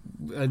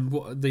and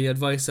what the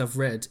advice I've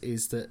read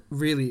is that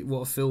really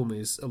what a film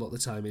is a lot of the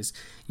time is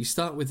you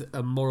start with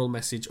a moral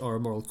message or a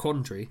moral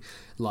quandary,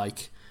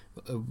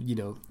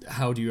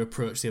 how do you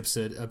approach the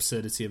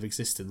absurdity of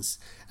existence,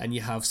 and you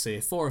have, say,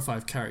 4 or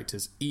 5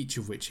 characters, each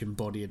of which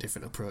embody a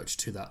different approach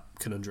to that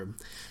conundrum,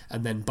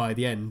 and then by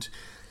the end,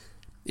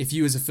 if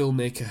you as a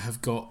filmmaker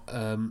have got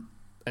an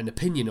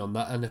opinion on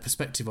that and a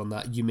perspective on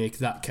that, you make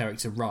that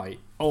character right,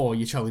 or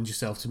you challenge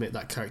yourself to make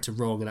that character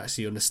wrong and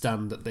actually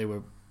understand that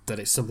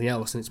it's something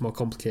else and it's more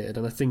complicated.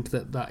 And I think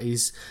that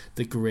is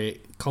the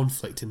great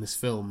conflict in this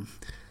film.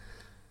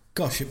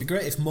 Gosh, it'd be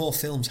great if more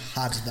films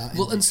had that.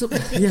 Well, and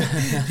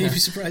you'd be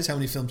surprised how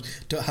many films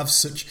don't have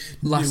such.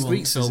 Last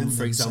week's film,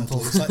 for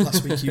example, it's like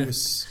last week you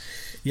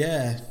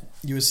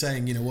were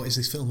saying, what is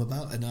this film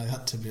about? And I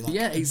had to be like,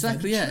 yeah,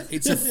 exactly, yeah,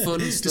 it's a fun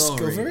story,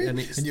 Discovery? and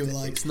you were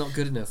like, it's not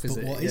good enough, is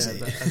it? What is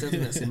it? I don't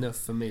think that's enough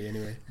for me,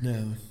 anyway.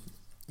 No,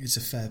 it's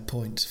a fair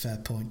point.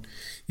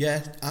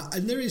 Yeah,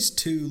 and there is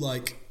two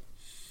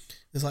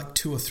There's like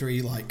 2 or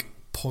 3 like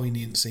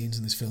poignant scenes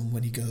in this film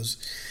when he goes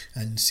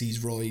and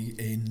sees Roy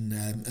in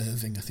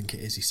Irving, I think it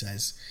is. He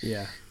says,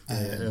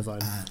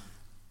 Irvine.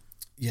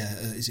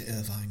 Is it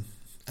Irvine?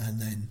 And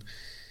then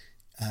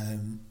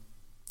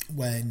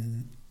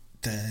when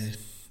they're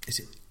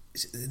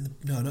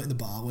not in the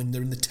bar, when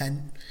they're in the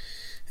tent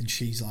and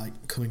she's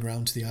like coming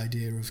around to the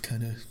idea of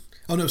kind of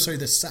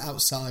they're sat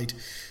outside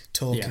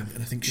talking,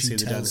 and I think she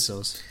tells the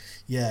dinosaurs.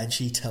 Yeah, and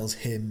she tells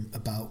him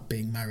about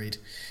being married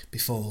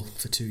before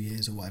for 2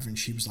 years or whatever, and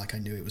she was like, I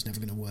knew it was never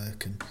going to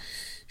work, and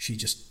she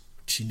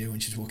knew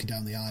when she was walking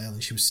down the aisle,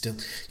 and she was still,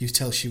 you could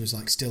tell she was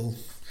like still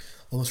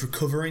almost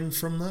recovering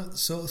from that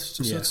so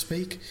to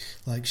speak,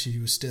 like she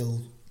was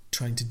still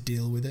trying to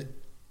deal with it,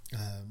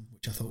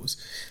 which I thought was,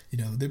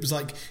 there was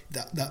like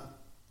that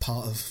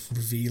part of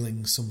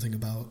revealing something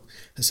about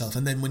herself.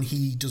 And then when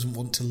he doesn't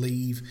want to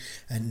leave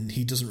and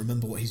he doesn't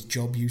remember what his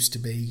job used to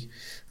be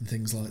and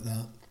things like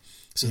that.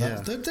 So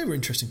they were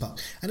interesting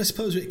parts. And I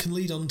suppose it can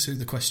lead on to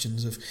the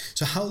questions of,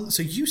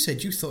 so you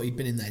said you thought he'd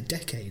been in there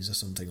decades or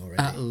something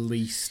already. At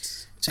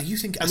least. So you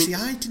think, I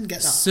didn't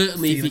get that.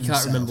 Certainly if he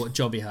can't remember what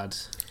job he had.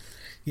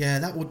 Yeah,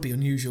 that would be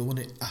unusual,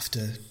 wouldn't it?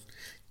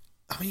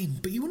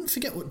 But you wouldn't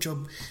forget what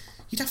job.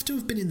 You'd have to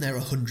have been in there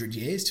 100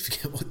 years to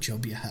forget what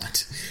job you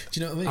had. Do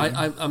you know what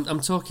I mean?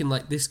 I'm talking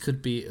like this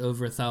could be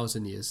over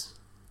 1,000 years.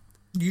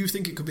 You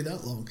think it could be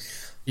that long?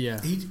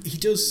 Yeah. He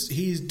does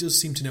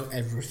seem to know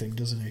everything,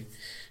 doesn't he?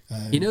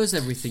 He knows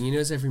everything. He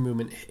knows every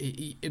movement.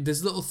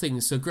 There's little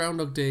things. So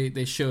Groundhog Day,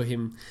 they show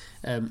him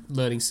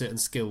learning certain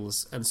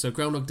skills, and so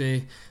Groundhog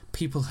Day,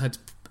 people had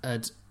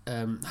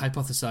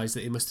hypothesized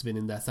that he must have been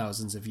in there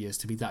thousands of years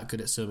to be that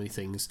good at so many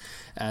things.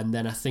 And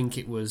then I think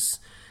it was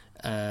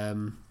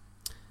Zemeckis.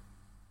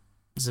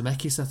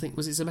 I think,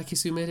 was it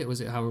Zemeckis who made it? Or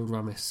was it Harold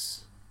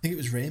Ramis? I think it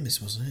was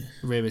Ramis, wasn't it?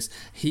 Ramis.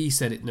 He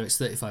said it. No, it's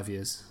 35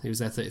 years. He was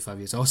there 35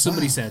 years. Or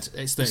somebody said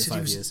it's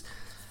 35 years.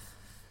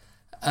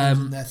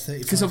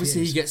 Because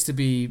obviously he gets to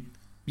be,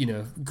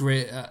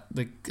 great at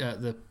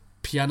the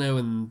piano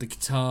and the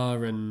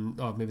guitar and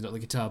maybe not the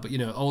guitar, but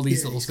all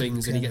these little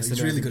things, and he gets to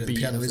know really good at the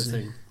piano,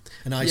 isn't he?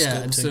 And ice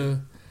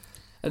sculpting.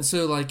 And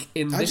so like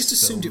in I just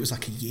assumed it was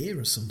like a year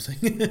or something.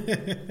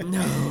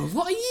 No,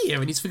 what, a year?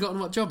 And he's forgotten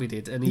what job he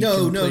did. And he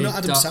not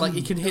Adam Sandberg. Like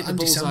he can hit the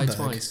bullseye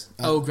twice.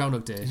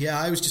 Groundhog Day. Yeah,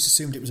 I was just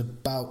assumed it was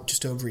about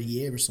just over a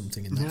year or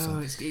something in that film.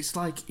 No, it's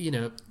like,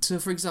 so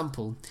for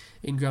example,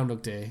 in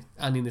Groundhog Day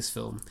and in this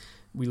film,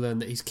 we learn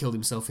that he's killed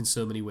himself in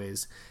so many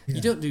ways. Yeah.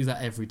 You don't do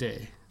that every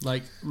day.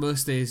 Like,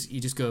 most days you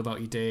just go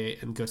about your day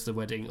and go to the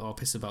wedding or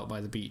piss about by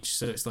the beach.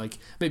 So it's like,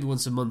 maybe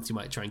once a month you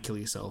might try and kill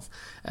yourself.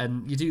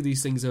 And you do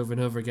these things over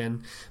and over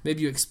again.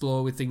 Maybe you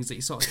explore with things that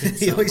you sort of...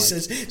 He always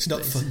says, it's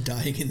not fun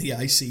dying in the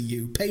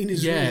ICU. Pain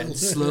is real. Yeah,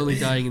 slowly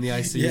dying in the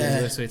ICU is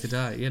the worst way to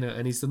die.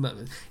 And he's done that.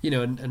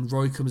 And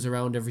Roy comes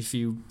around every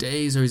few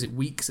days, or is it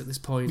weeks at this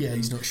point? Yeah,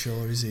 he's not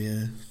sure, is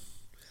he?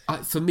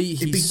 For me,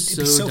 it'd be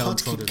so hard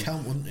to keep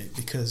count, wouldn't it?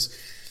 Because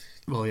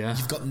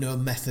you've got no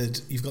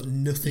method, you've got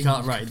nothing. You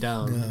can't write it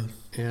down. No.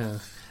 Yeah.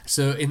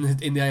 So in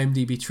the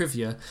IMDb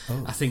trivia,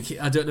 I think,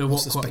 I don't know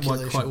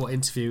quite what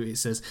interview it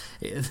says.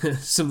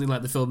 Something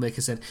like the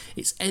filmmaker said,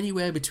 it's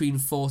anywhere between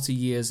 40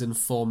 years and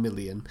 4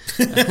 million,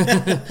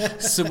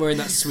 somewhere in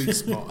that sweet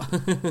spot.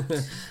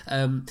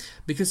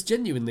 Because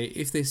genuinely,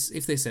 if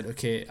they said,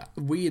 okay,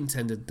 we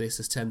intended this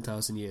as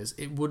 10,000 years,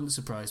 it wouldn't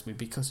surprise me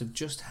because of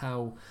just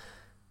how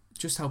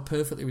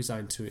perfectly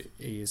resigned to it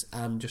he is,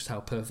 and just how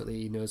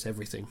perfectly he knows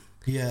everything.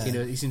 Yeah.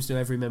 He seems to know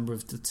every member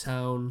of the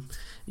town,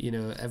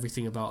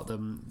 everything about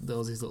them,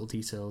 all these little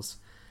details.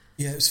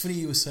 Yeah, it's funny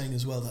you were saying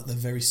as well that they're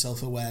very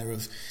self-aware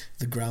of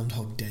the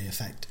Groundhog Day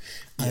effect,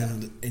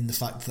 and in the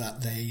fact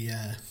that they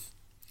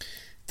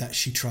that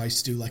she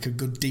tries to do like a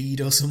good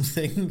deed or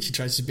something. She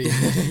tries to be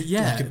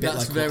like a bit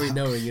that's like very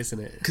knowing, isn't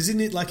it? Because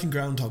isn't it like in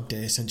Groundhog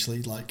Day,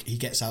 essentially, like he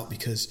gets out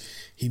because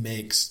he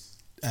makes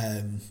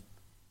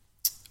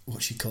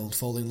what's she called?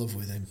 Fall in love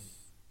with him.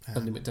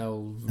 Andie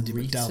MacDowell. Andie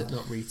MacDowell.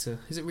 Not Rita.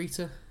 Is it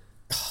Rita?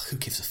 Oh, who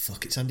gives a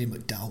fuck? It's Andie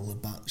MacDowell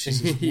about.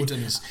 She's as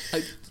wooden as.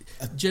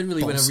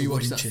 Generally, when I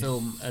rewatch that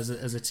film as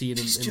a teen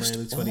in my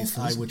early 20s,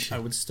 awful, I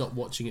would stop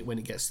watching it when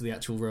it gets to the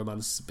actual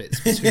romance bits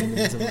between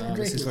them.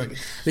 Really?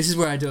 This is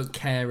where I don't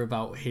care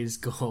about his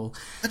goal.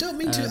 I don't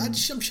mean to. I'm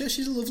sure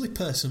she's a lovely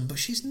person, but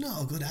she's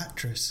not a good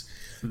actress.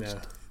 No,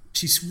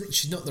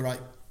 she's not the right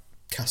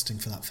casting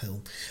for that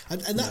film,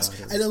 and that's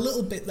and a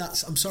little bit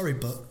that's. I'm sorry,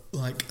 but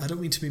like I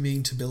don't mean to be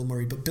mean to Bill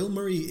Murray, but Bill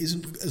Murray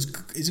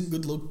isn't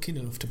good looking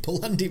enough to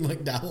pull Andie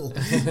MacDowell.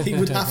 He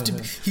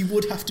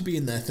would have to be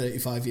in there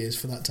 35 years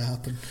for that to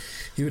happen.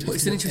 He would.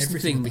 It's an interesting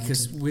thing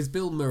because with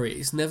Bill Murray,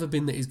 it's never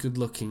been that he's good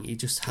looking. He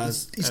just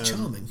has. He's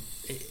charming.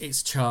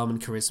 It's charm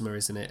and charisma,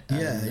 isn't it?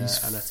 Yeah,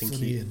 and I think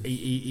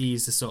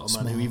he's the sort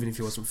of man who, even if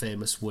he wasn't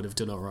famous, would have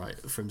done all right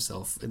for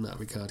himself in that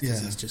regard.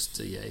 Because he's just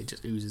he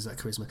just oozes that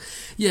charisma.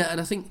 Yeah,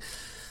 and I think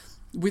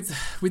with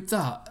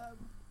that,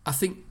 I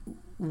think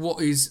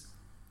what is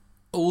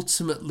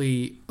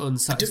ultimately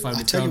unsatisfied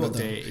with Groundhog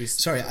Day is...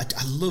 Sorry, I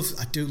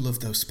do love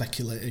those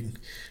speculating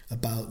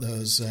about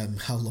those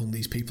how long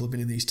these people have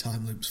been in these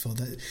time loops for,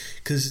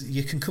 because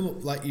you can come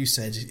up, like you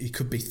said, it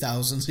could be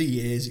thousands of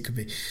years, it could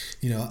be,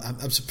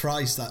 I'm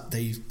surprised that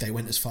they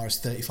went as far as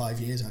 35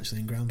 years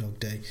actually in Groundhog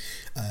Day.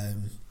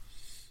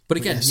 But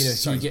again,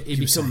 he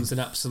becomes an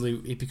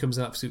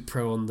absolute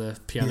pro on the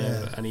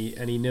piano, and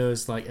he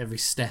knows like every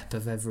step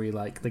of every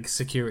like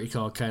security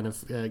card kind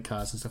of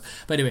cards and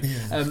stuff. But anyway,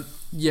 I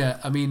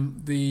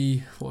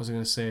mean what was I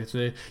going to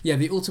say?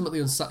 The ultimately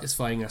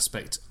unsatisfying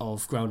aspect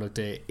of Groundhog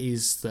Day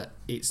is that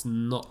it's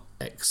not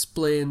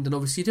explained, and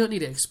obviously you don't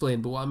need it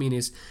explained. But what I mean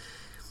is,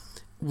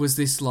 was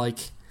this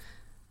like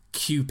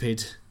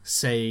Cupid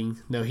saying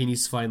no, he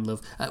needs to find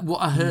love?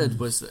 What I heard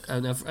was,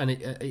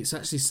 it's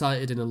actually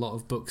cited in a lot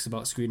of books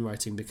about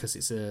screenwriting because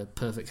it's a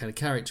perfect kind of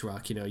character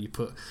arc. You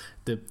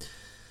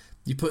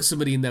put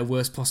somebody in their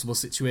worst possible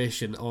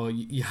situation, or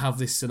you have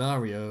this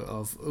scenario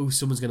of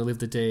someone's going to live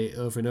the day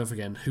over and over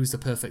again. Who's the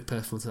perfect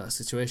person for that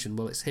situation?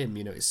 Well, it's him.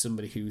 It's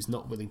somebody who's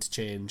not willing to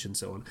change and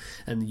so on,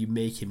 and you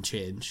make him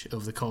change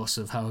over the course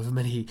of however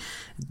many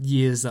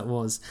years that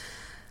was.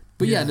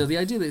 But the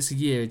idea that it's a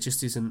year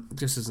just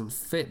doesn't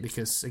fit,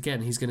 because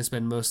again, he's going to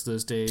spend most of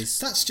those days.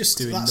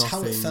 That's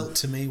how it felt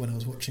to me when I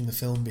was watching the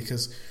film,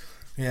 because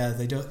I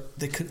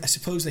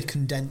suppose they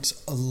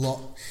condense a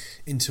lot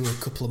into a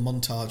couple of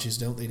montages,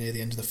 don't they, near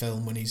the end of the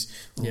film, when he's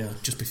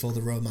just before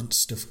the romance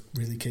stuff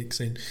really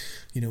kicks in.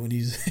 When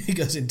he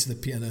goes into the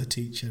piano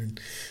teacher and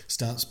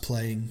starts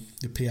playing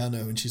the piano,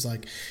 and she's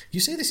like,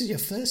 "You say this is your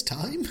first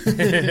time?" Stuff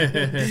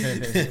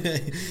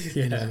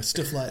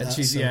like that.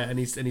 And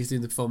he's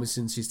doing the performance,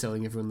 and she's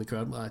telling everyone in the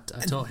crowd,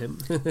 I taught him.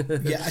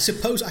 I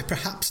suppose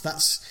perhaps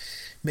that's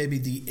maybe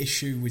the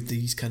issue with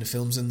these kind of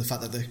films, and the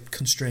fact that they're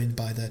constrained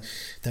by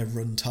their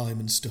run time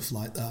and stuff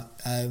like that.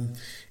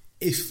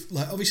 If,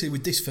 like, obviously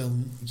with this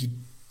film,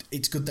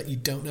 it's good that you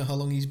don't know how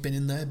long he's been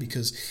in there,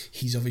 because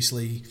he's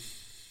obviously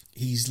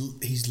he's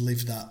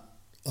lived that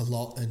a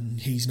lot, and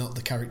he's not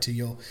the character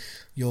you're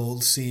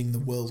seeing the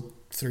world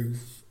through,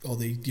 or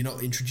you're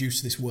not introduced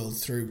to this world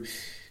through.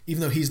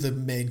 Even though he's the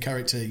main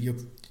character,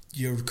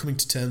 you're coming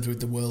to terms with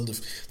the world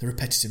of the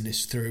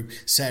repetitiveness through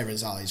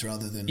Sarah's eyes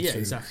rather than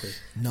through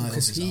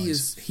Niles'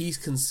 eyes. He's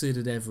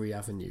considered every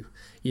avenue.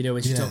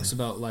 When she talks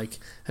about, like,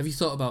 have you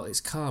thought about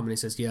it's calm? And he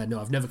says, no,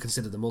 I've never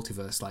considered the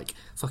multiverse. Like,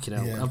 fucking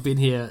hell, I've been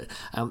here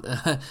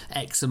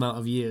X amount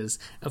of years.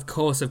 Of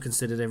course I've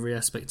considered every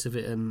aspect of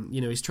it, and,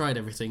 he's tried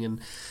everything. And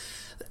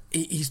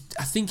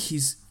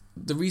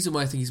the reason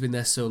why I think he's been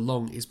there so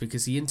long is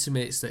because he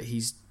intimates that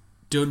he's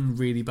done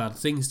really bad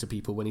things to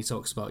people when he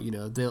talks about,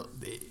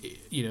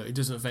 it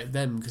doesn't affect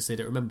them because they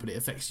don't remember, but it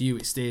affects you.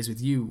 It stays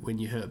with you when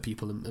you hurt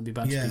people and be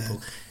bad to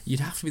people. You'd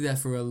have to be there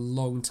for a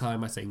long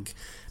time, I think,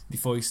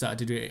 before you started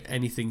to do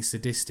anything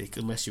sadistic,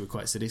 unless you were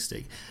quite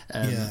sadistic.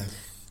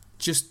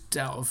 Just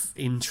out of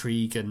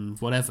intrigue and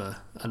whatever.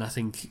 And I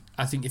think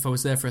if I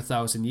was there for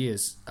 1,000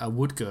 years, I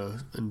would go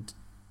and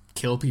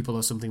kill people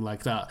or something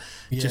like that,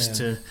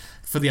 just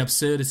for the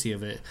absurdity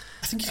of it.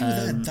 I think if you were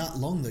there that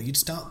long, though,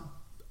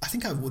 I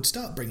think I would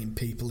start bringing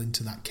people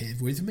into that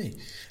cave with me.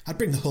 I'd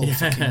bring the whole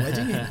fucking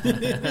wedding in. That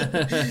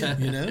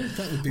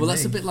would be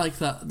that's a bit like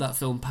that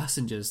film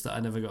Passengers that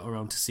I never got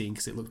around to seeing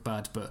because it looked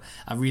bad, but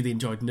I really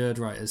enjoyed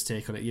Nerdwriter's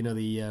take on it.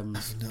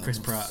 The Chris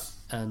Pratt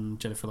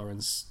and Jennifer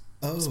Lawrence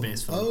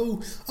space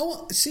film.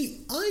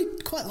 See, I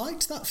quite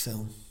liked that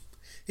film.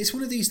 It's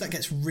one of these that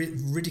gets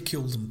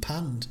ridiculed and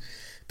panned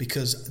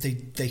because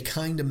they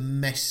kind of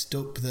messed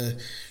up the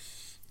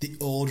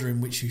order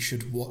in which you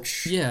should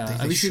watch.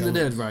 Have you seen the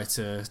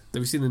Nerdwriter? Have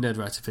you seen the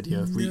Nerdwriter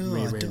video?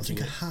 No, I don't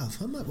think I have.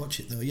 I might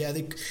watch it though. Yeah,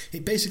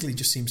 it basically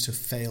just seems to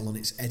fail on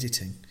its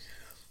editing.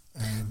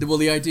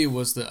 The idea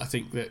was that I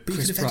think that but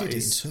Chris you could have Pratt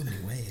edited it in so many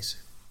ways.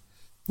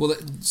 Well,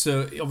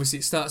 so obviously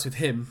it starts with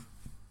him.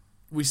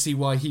 We see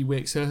why he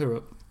wakes her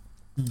up,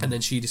 and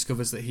then she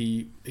discovers that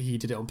he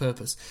did it on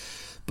purpose.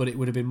 But it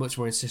would have been much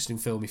more interesting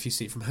film if you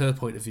see it from her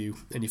point of view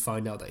and you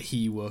find out that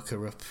he woke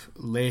her up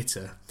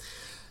later.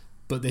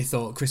 But they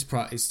thought Chris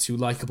Pratt is too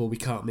likeable, we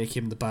can't make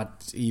him the bad,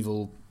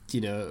 evil,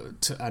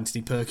 to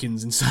Anthony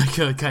Perkins and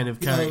Psycho kind of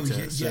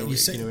character.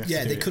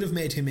 They could have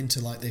made him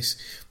into like this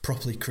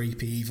properly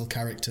creepy, evil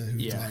character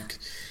who's like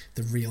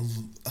the real,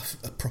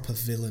 a proper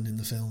villain in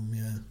the film,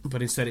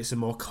 But instead it's a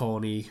more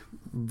corny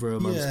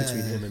romance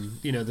between him and,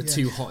 the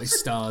two hottest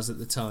stars at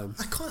the time.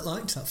 I quite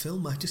liked that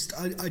film. I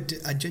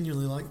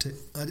genuinely liked it.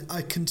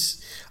 I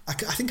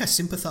think I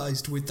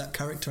sympathised with that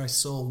character. I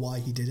saw why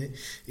he did it.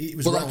 It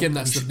was wrong. Again,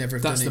 that's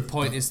the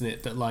point, isn't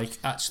it? That, like,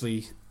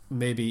 actually,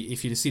 maybe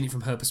if you'd have seen it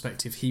from her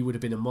perspective, he would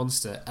have been a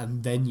monster,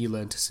 and then you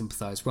learn to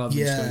sympathise rather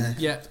than just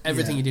going,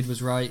 everything he did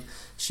was right.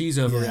 She's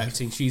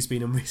overreacting. She's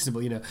been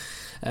unreasonable.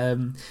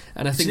 And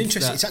I think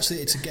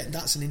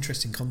that's an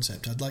interesting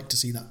concept. I'd like to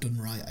see that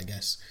done right, I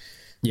guess.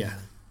 Yeah,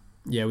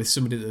 with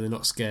somebody that they're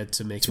not scared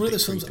to make. It's one of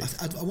those films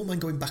I won't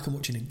mind going back and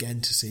watching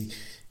again to see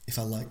if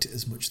I liked it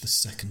as much the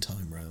second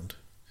time round.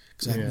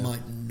 Because I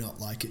might not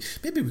like it.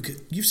 Maybe we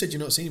could. You've said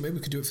you're not seeing it. Maybe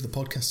we could do it for the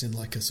podcast in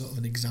like a sort of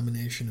an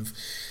examination of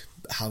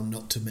how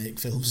not to make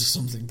films or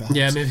something. Perhaps.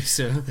 Yeah, maybe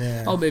so.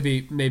 Yeah. Or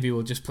maybe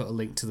we'll just put a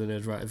link to the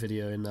Nerdwriter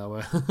video in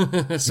our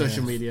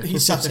social media. He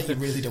sounds like you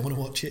really don't want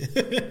to watch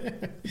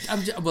it.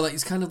 Well,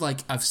 it's kind of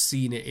like I've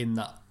seen it in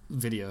that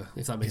video,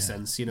 if that makes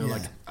sense. You know,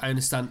 like I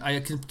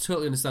can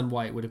totally understand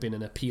why it would have been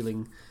an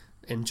appealing,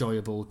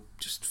 enjoyable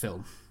just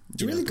film.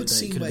 It's a really good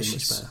scene where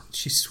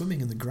she's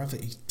swimming and the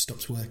gravity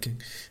stops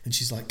working, and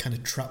she's like kind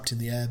of trapped in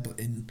the air,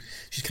 but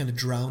she's kind of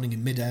drowning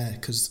in mid-air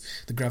because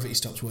the gravity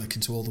stops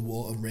working, so all the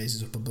water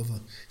raises up above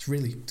her.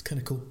 It's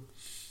kind of cool.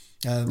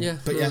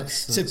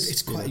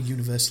 It's quite a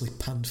universally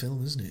panned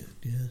film, isn't it?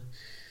 Yeah.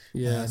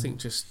 Yeah, I think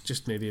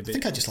just maybe a bit. I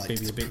think I just like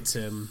maybe a bit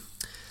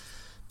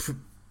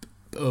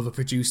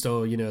overproduced,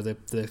 or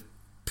the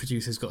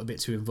producers got a bit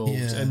too involved. You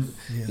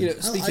know,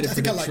 speaking of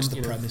production, I liked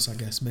the premise. I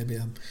guess maybe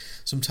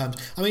sometimes.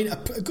 I mean, a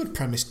good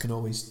premise can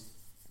always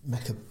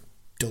make a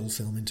dull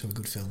film into a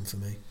good film for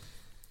me.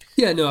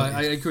 Yeah, no,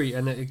 I agree.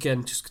 And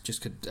again,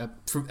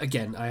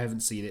 I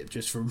haven't seen it.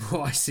 Just from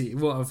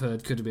what I've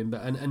heard, could have been.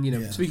 But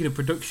speaking of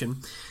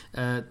production,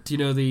 do you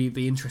know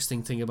the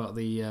interesting thing about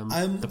the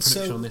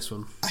production on this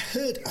one? I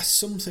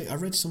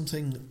read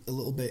something a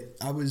little bit.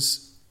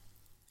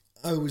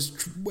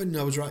 When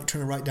I was trying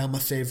to write down my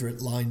favourite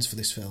lines for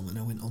this film, and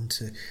I went on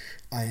to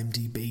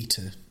IMDb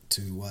to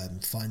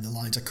find the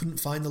lines. I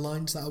couldn't find the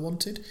lines that I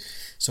wanted,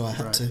 so I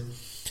had to.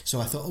 So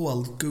I thought,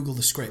 I'll Google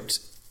the script,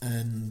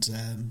 and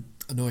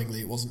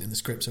annoyingly, it wasn't in the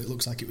script, so it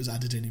looks like it was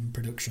added in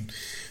production.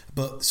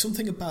 But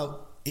something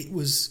about it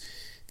was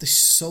they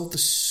sold the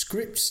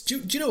scripts.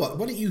 Do you know what?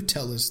 Why don't you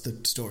tell us the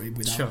story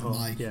without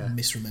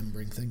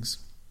misremembering things?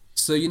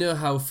 So you know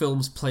how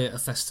films play at a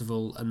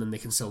festival, and then they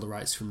can sell the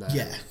rights from there.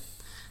 Yeah.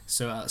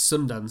 So at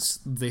Sundance,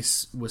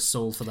 this was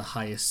sold for the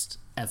highest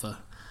ever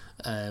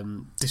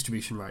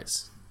distribution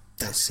rights.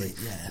 That's it,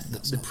 yeah.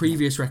 The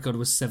previous record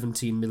was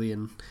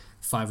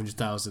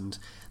 17,500,000.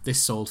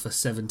 This sold for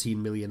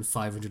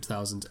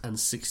 17,500,000 and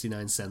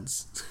 69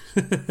 cents.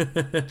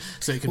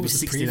 So it could be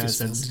 69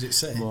 cents did it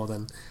say? More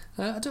than...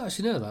 I don't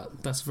actually know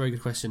that. That's a very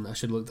good question. I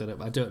should look that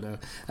up. I don't know.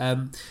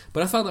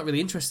 But I found that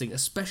really interesting,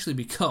 especially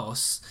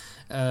because,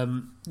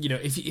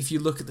 if you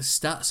look at the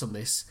stats on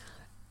this,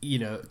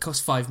 it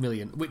cost $5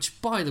 million,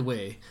 which, by the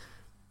way,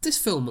 this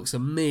film looks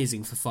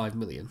amazing for $5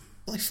 million.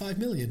 Like $5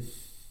 million?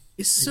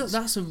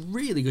 That's a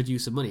really good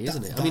use of money,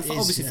 isn't it? I mean,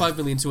 obviously, $5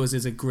 million to us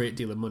is a great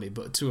deal of money,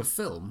 but to a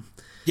film,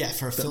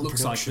 for a film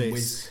production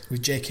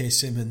with J.K.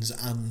 Simmons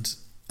and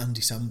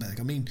Andy Samberg,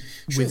 I mean,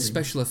 with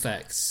special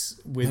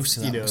effects, with most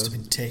of that must have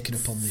been taken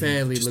up on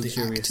fairly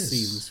luxurious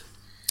scenes.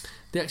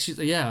 They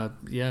actually,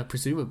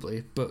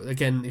 presumably. But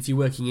again, if you're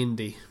working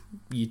indie,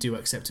 you do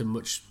accept a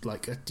much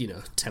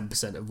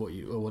 10% of what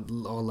you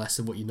or less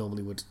of what you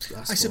normally would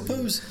ask for. I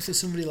suppose for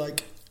somebody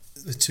like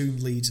the two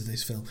leads of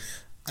this film,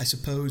 I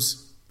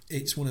suppose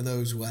it's one of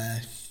those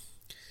where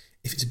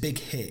if it's a big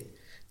hit,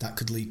 that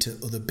could lead to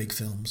other big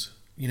films.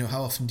 You know,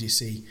 how often do you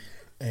see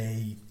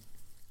a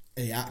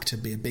actor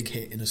be a big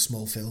hit in a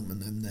small film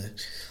and then they're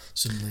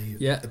suddenly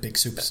a big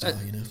superstar,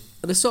 And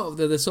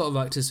they're the sort of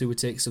actors who would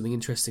take something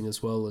interesting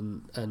as well.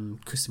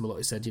 And Kristen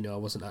Milotti said, I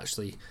wasn't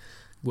actually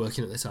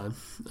working at the time,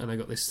 and I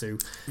got this through.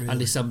 Really?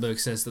 Andy Samberg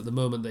says that the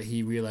moment that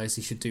he realised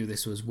he should do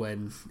this was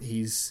when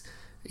he's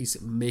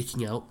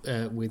making out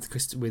with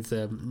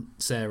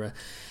Sarah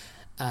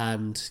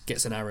and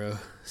gets an arrow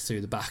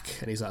through the back,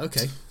 and he's like,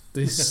 okay.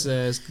 This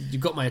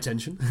you've got my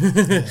attention.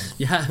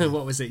 Yeah.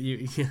 What was it?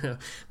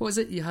 What was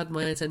it? You had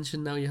my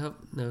attention. Now you have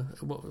no.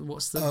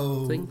 What's the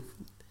thing?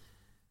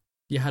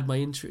 You had my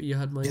interest. You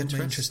had my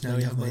interest. Now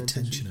you have my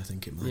attention. I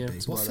think it might be.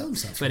 What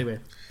film's that? But anyway,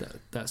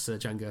 that's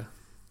Django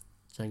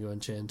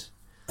Unchained.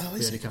 Oh,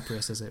 is it?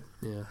 DiCaprio says it.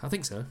 Yeah, I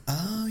think so.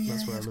 Oh yeah,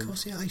 of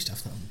course. Yeah, I used to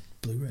have that on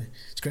Blu-ray.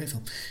 It's a great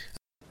film.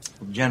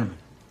 Gentlemen,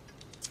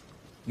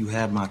 you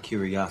had my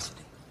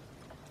curiosity.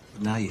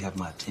 Now you have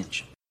my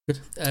attention. Good.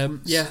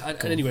 And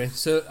anyway,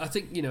 so I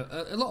think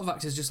a lot of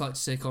actors just like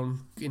to take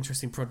on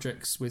interesting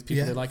projects with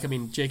people they like. I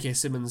mean, J.K.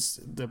 Simmons,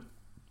 the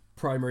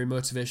primary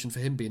motivation for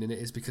him being in it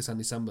is because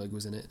Andy Samberg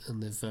was in it,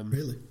 and they've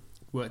really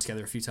worked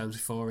together a few times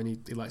before, and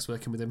he likes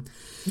working with him.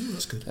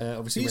 That's good.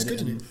 Obviously, he's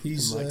good in it.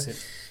 He's liked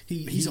it.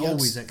 He's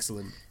always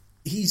excellent.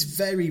 He's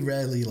very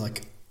rarely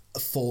like a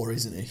 4,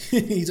 isn't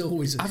he? He's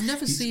always. I've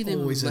never seen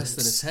him less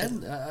than a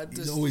 10.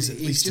 He's always at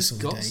least just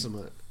a got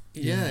something.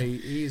 Yeah,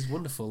 he's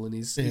wonderful, and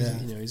he's a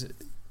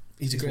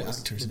great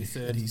actor, isn't he?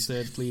 He's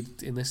third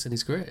lead in this, and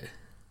he's great.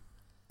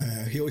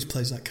 He always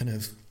plays that kind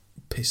of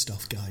pissed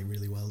off guy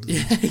really well, doesn't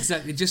he? Yeah,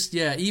 exactly. Just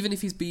even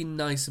if he's being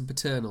nice and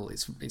paternal,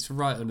 it's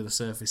right under the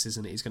surface,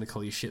 isn't it? He's going to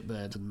call you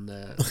shitbird and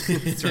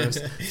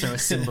throw a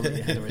symbol at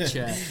your head or a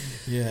chair.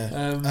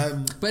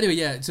 Yeah. But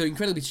anyway, so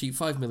incredibly cheap,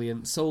 $5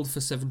 million, sold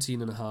for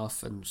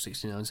 17.5 and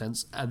 69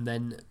 cents, and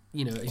then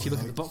if you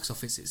look at the box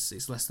office,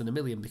 it's less than $1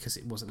 million because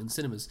it wasn't in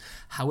cinemas.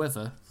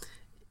 However,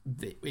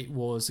 it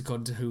was,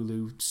 according to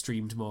Hulu,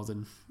 streamed more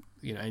than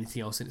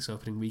anything else in its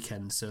opening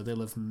weekend, so they'll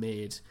have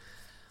made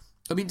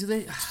I mean, do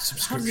they?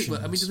 How does it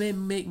work? I mean, do they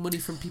make money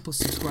from people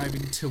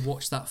subscribing to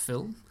watch that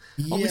film?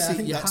 Yeah, Obviously, I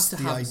think you that's have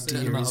to the have a idea,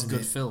 certain amount of isn't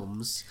good it?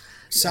 films.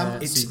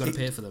 Sam, so you've got to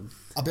pay for them.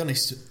 I'll be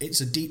honest,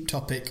 it's a deep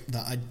topic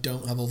that I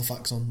don't have all the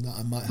facts on, that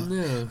I might have.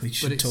 No, we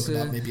should talk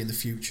about uh, maybe in the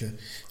future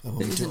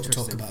when we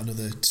talk about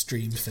another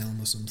streamed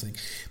film or something.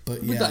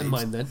 But with that in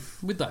mind,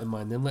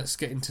 then let's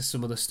get into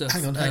some other stuff.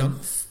 Hang on.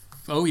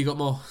 Oh, you got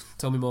more?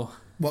 Tell me more.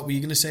 What were you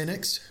going to say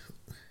next?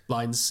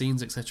 Lines,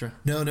 scenes, etc.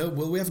 No.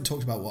 Well, we haven't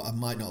talked about what I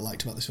might not have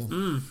liked about this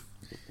film.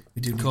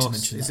 We do need to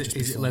mention that just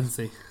Is it before.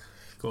 lengthy?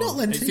 Not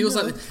lengthy. It feels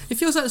like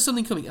there's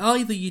something coming.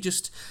 Either you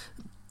just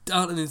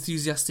aren't an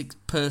enthusiastic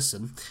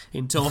person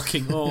in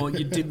talking, or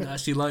you didn't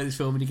actually like this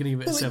film and you're going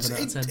to give it a 7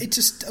 out of 10. It's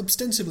just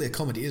ostensibly a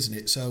comedy, isn't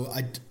it? So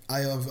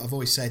I've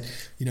always said,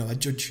 I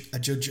judge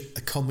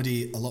a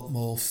comedy a lot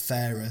more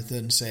fairer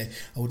than, say,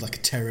 I would like a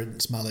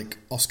Terrence Malick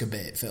Oscar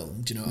bait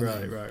film. Do you know what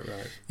I mean?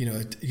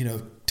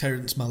 Right.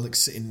 Terrence Malick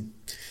sitting,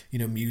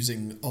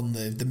 musing on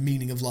the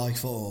meaning of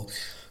life, or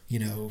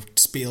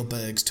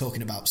Spielberg's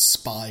talking about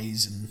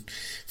spies and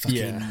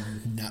fucking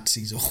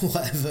Nazis or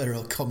whatever,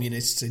 or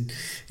communists, and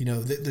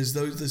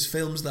there's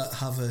films that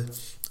have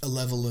a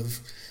level of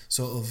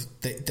sort of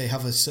they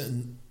have a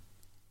certain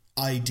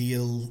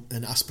ideal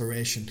and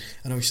aspiration,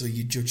 and obviously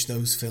you judge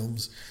those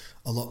films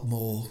a lot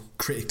more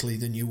critically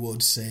than you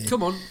would say.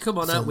 Come on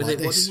out with like it.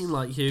 This. What didn't you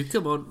like, Hugh?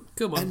 Come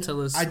on,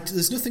 tell us.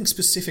 There's nothing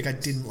specific I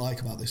didn't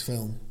like about this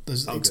film.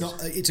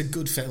 It's a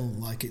good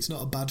film. Like, it's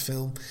not a bad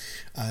film.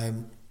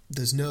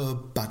 There's no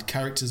bad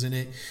characters in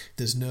it.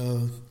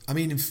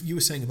 If you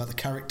were saying about the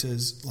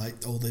characters,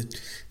 like all the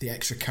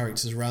extra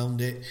characters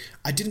around it,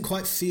 I didn't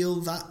quite feel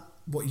that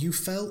what you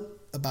felt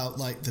about,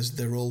 like,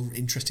 they're all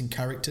interesting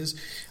characters.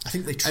 I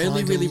think they tried. I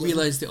only really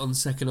realised it on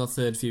second or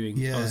third viewing.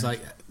 Yeah. I was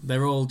like,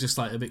 they're all just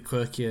like a bit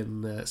quirky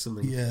and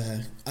something.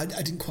 Yeah, I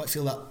didn't quite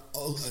feel that.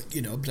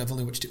 But I've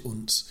only watched it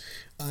once.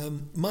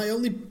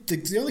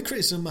 The only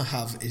criticism I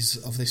have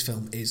of this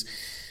film is,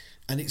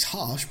 and it's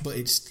harsh, but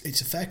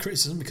it's a fair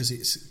criticism because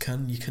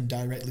you can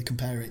directly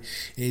compare it.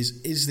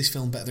 Is this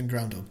film better than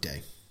Groundhog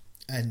Day?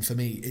 And for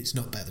me, it's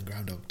not better than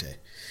Groundhog Day.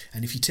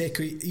 And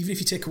even if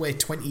you take away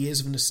 20 years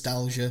of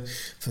nostalgia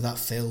for that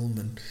film,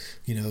 and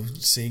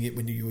seeing it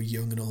when you were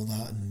young and all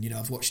that, and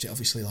I've watched it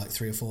obviously like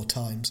 3 or 4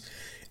 times,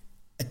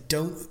 it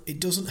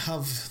doesn't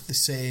have the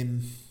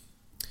same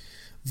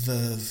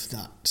verve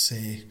that,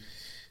 say,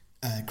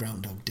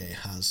 Groundhog Day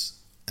has.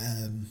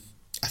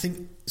 I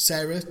think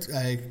Sarah,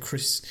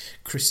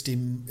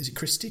 Kristen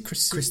Milotti.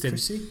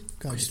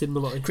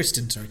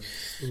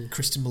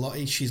 Kristen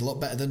Milotti. She's a lot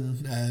better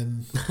than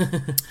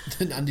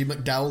Andy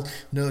McDowell,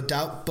 no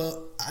doubt. But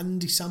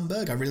Andy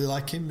Samberg, I really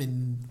like him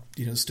in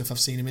stuff I've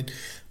seen him in.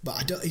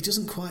 But he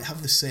doesn't quite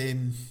have the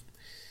same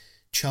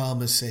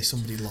charm as, say,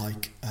 somebody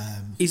like...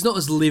 he's not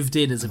as lived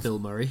in as a Bill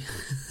Murray.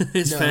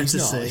 It's fair to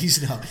say.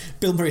 He's not.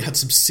 Bill Murray had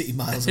some city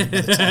miles on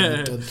by the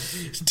time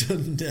he'd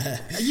done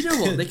you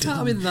know what? They can't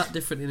have been that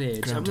different in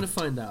age. I'm going to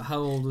find out how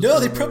old was No, Bill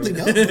they Murray. probably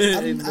not.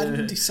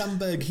 Andy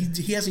Samberg,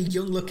 he has a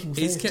young-looking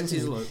face. He's kept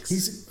his looks.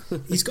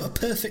 He's got a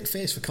perfect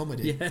face for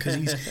comedy, because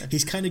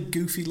he's kind of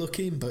goofy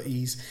looking, but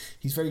he's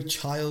very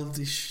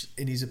childish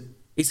in his...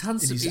 He's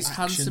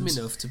handsome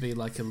enough to be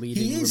like a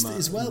leading. He is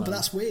as well, but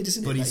that's weird,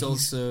 isn't it? But like he's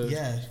also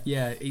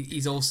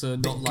he's also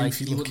not like,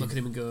 you wouldn't look at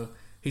him and go,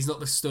 he's not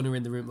the stunner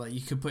in the room. Like,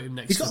 you could put him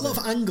next. He's got a lot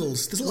of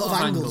angles. There's a lot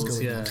of angles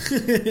going on.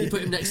 You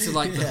put him next to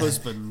like the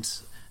husband,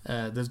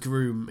 the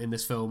groom in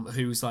this film,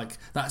 who's like,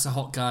 that's a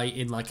hot guy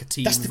in like a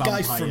teen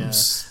vampire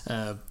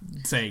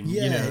thing.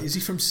 Yeah, is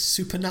he from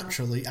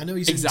Supernaturally? I know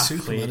he's exactly,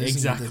 in Superman,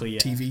 exactly,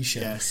 the TV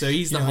show. Yeah, so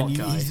he's the hot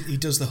guy. He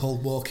does the whole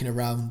walking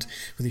around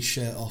with his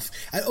shirt off.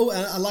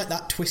 I like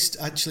that twist.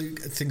 Actually,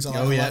 things I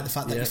like the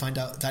fact that you find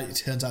out that it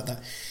turns out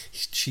that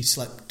she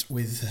slept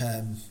with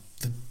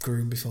the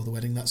groom before the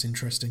wedding. That's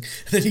interesting.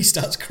 And then he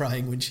starts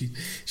crying when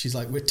she's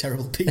like, we're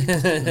terrible people. We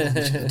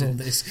should have done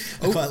this.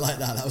 I quite like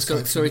that. That was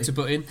quite sorry funny. to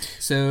butt in.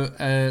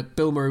 So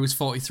Bill Murray was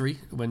 43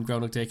 when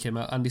Groundhog Day came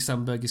out. Andy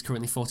Samberg is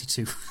currently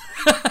 42.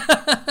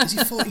 Is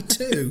he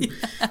 42?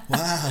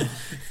 Wow.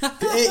 The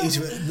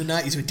 80s and the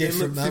 90s were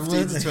different, man, 15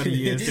 weren't to they? 20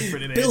 years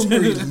different in Bill age.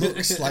 Murray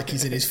looks like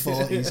he's in his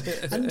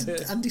 40s. And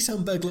Andy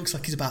Samberg looks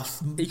like he's about...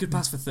 He could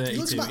pass for 32. He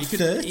looks about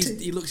 30.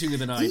 He looks younger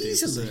than I do.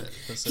 Easily.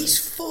 He's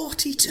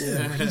 42.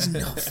 He's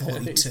not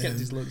 42. He's kept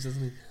his looks,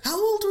 hasn't he? How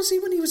old was he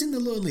when he was in the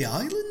Lonely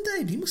Island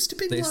then? He must have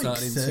been They like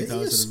started in 30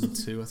 or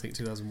 2002, I think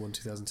 2001,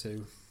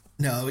 2002.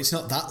 No, it's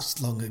not that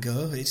long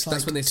ago. It's like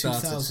That's when they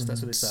started. 2000.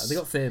 That's when they started. They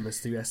got famous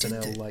through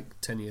SNL like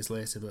 10 years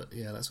later, but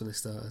yeah, that's when they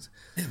started.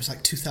 It was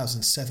like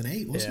 2007,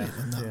 8, wasn't it?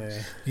 When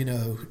that,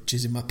 yeah.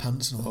 Jizz in my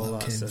pants and all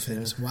that came stuff,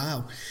 famous. Yeah.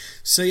 Wow.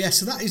 So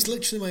that is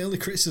literally my only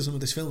criticism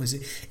of this film. Is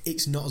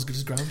it's not as good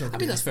as Groundhog Day. I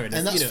mean, that's fair enough.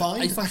 And that's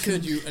fine. If I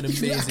showed you an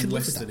amazing live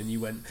Western and you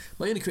went,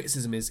 my only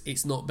criticism is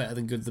it's not better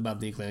than Good, the Bad,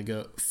 and the Ugly, I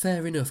go,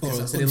 fair enough, because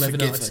that's an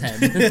 11 out of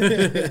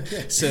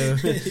 10. So,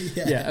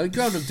 I mean,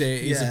 Groundhog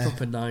Day is a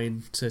proper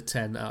 9 to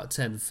 10 out of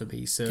 10 for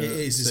me. So it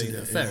is, so, isn't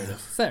it?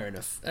 Fair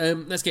enough.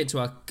 Let's get into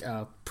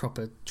our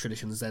proper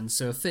traditions then.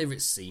 So,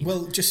 favourite scene.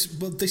 This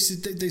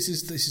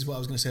is what I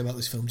was going to say about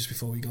this film just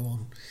before we go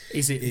on.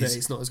 Is it that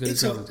it's not as good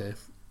as Groundhog Day?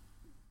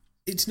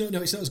 It's not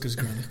as good as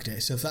Groundhog Day.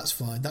 So that's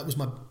fine. That's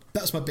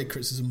my big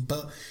criticism,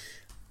 but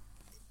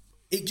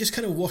it just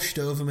kind of washed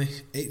over me.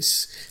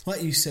 It's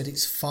like you said,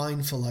 it's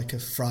fine for like a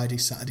Friday,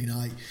 Saturday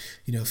night,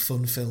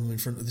 fun film in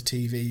front of the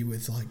TV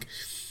with like,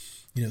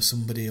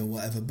 somebody or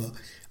whatever. But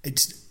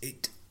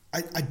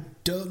I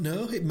don't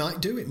know. It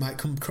might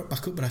come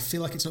back up, but I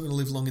feel like it's not going to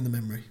live long in the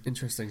memory.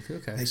 Interesting.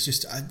 Okay. It's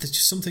just there's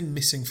just something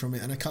missing from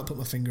it, and I can't put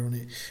my finger on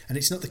it. And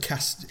it's not the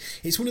cast.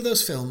 It's one of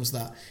those films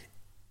that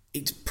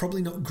it's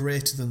probably not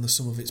greater than the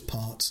sum of its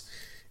parts.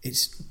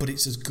 But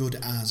it's as good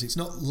as. It's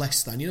not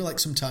less than. Like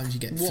sometimes you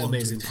get what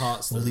amazing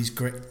parts. All these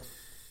great.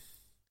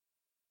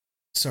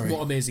 Sorry.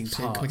 What amazing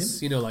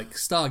parts. Like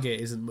Stargate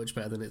isn't much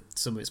better than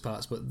some of its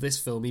parts, but this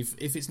film,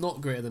 if it's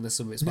not greater than the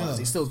sum of its parts,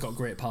 it's still got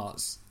great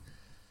parts.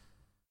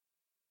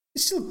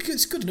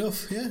 It's good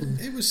enough. Yeah,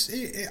 it was.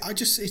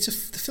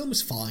 The film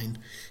was fine.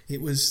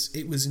 It was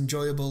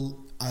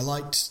enjoyable. I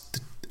liked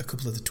a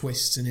couple of the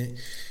twists in it,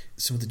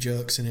 some of the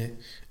jokes in it.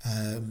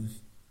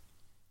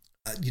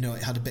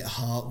 It had a bit of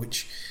heart,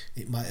 which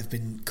it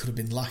could have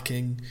been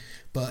lacking,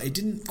 but it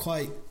didn't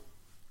quite.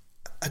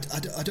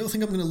 I don't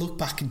think I'm going to look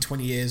back in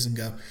 20 years and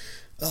go,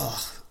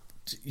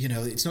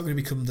 it's not going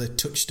to become the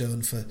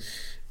touchstone for,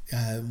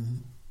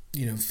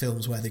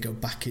 films where they go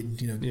back in,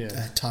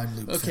 time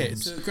loop. Okay,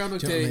 films. so Groundhog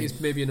Day is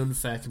maybe an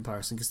unfair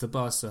comparison because the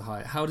bar's so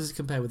high. How does it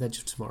compare with Edge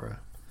of Tomorrow?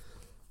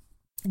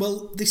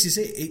 Well, this is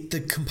it. The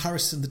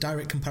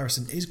direct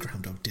comparison is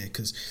Groundhog Day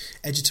because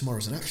Edge of Tomorrow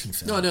is an action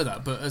film. No, I know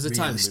that, but as a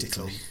time loop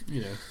film,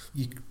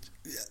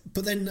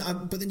 But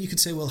then you could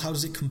say, well, how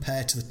does it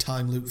compare to the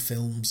time loop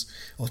films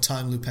or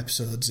time loop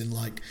episodes in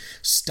like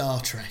Star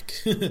Trek?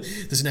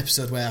 There's an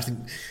episode where I think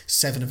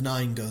 7 of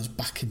 9 goes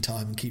back in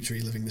time and keeps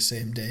reliving the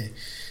same day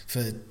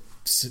for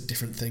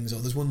different things. Or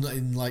there's one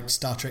in like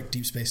Star Trek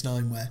Deep Space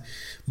Nine where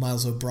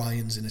Miles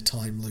O'Brien's in a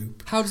time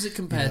loop. How does it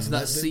compare to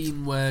that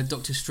scene where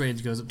Doctor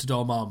Strange goes up to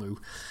Dormammu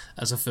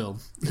as a film?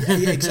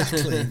 Yeah,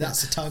 exactly.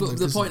 That's a time loop. But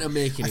the point I'm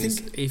making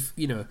is, if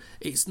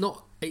it's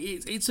not.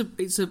 It's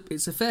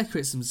a fair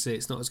criticism to say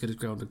it's not as good as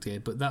Groundhog Day,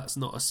 but that's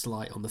not a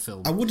slight on the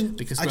film. I wouldn't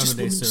because Groundhog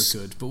Day is so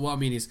good. But what I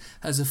mean is,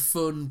 as a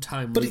fun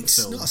time loop film, but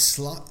it's not a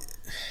slight.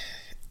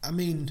 I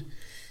mean,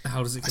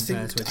 how does it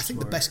compare to? I think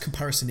the best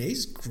comparison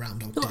is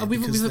Groundhog Day.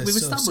 We've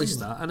established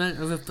that, and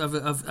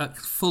I've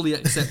fully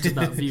accepted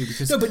that view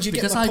because but you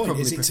get my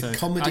point. It's a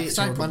comedy, it's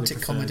a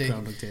romantic comedy.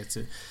 Groundhog Day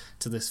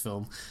to this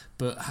film,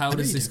 but how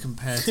does this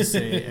compare to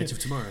say Edge of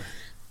Tomorrow?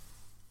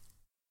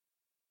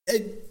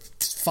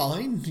 It's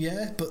fine,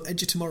 yeah, but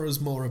Edge of Tomorrow is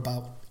more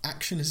about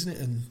action, isn't it,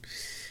 and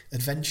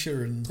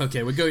adventure and.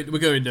 Okay, we're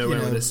going nowhere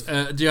with this.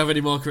 Do you have any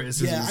more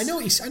criticisms? Yeah, I know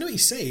what you're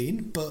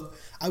saying, but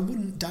I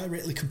wouldn't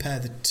directly compare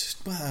the.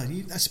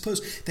 I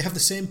suppose they have the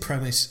same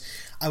premise.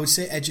 I would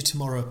say Edge of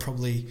Tomorrow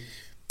probably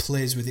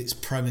plays with its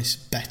premise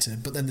better,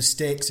 but then the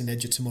stakes in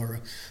Edge of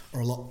Tomorrow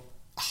are a lot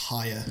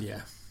higher.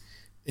 Yeah.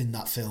 In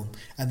that film,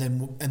 and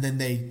then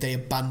they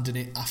abandon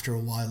it after a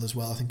while as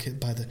well. I think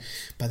by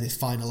the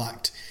final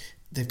act.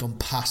 They've gone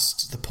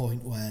past the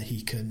point where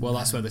he can. Well,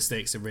 that's where the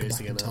stakes are raised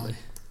again, aren't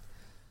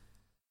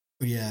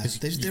they? Yeah,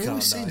 they're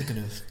always saying they're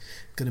going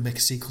to make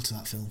a sequel to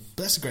that film.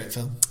 But that's a great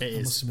film. It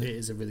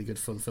is a really good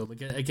fun film.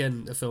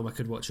 Again, a film I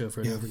could watch over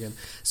and over again.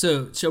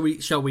 So, shall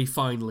we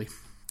finally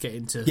get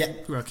into? Yeah.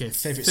 Okay.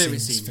 Favourite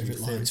scenes,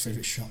 favourite lines,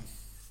 favourite shot.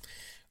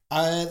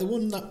 The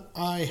one that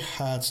I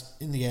had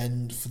in the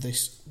end for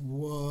this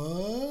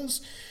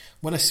was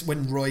when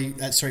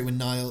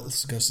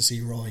Niles goes to see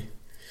Roy,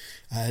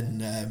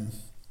 and.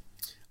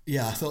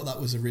 Yeah, I thought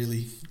that was a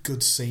really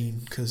good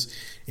scene because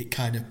it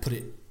kind of put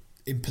it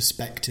in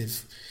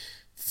perspective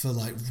for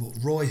like what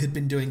Roy had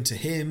been doing to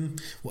him,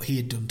 what he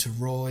had done to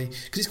Roy.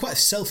 Because it's quite a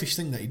selfish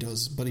thing that he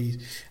does,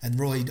 and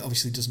Roy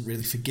obviously doesn't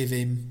really forgive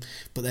him.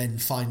 But then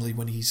finally,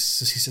 when he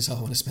says, "Oh, I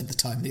want to spend the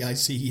time in the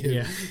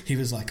ICU," he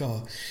was like,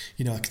 "Oh,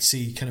 I could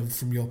see kind of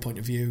from your point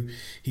of view."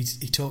 He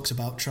talks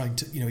about trying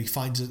to, he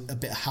finds a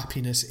bit of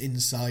happiness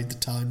inside the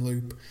time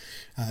loop.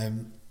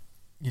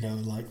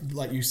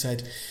 Like you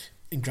said.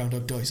 In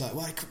Groundhog Day, he's like,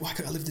 why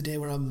can't I live the day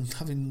where I'm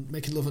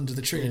making love under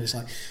the tree? Yeah. And it's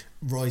like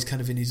Roy's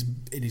kind of in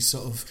his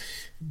sort of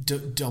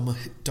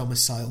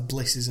domicile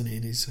bliss, isn't he?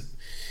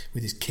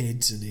 With his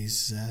kids and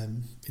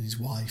his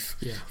wife.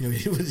 Yeah.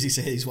 What does he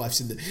say? His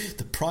wife's in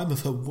the prime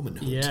of her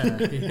womanhood.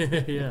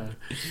 Yeah, yeah.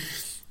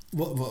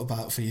 What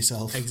about for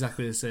yourself?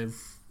 Exactly the same.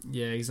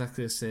 Yeah,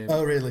 exactly the same.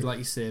 Oh, really? Like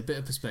you say, a bit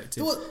of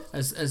perspective.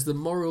 As the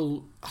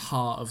moral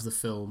heart of the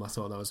film, I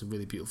thought that was a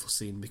really beautiful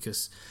scene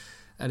because,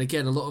 and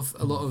again, a lot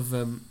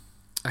of.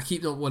 I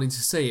keep not wanting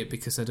to say it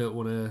because I don't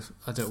want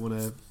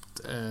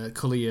to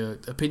colour your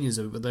opinions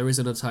of it, but there is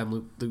another time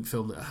loop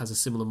film that has a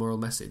similar moral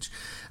message,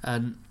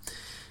 and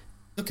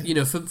Okay. You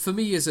know, for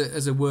me as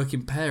a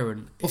working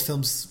parent, What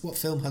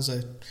film has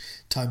a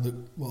time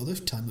loop? What other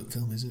time loop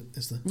film is it?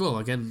 Is there? well,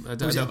 again, I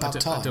is it don't about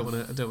time?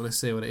 want to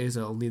say what it is.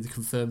 I'll neither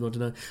confirm nor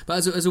deny.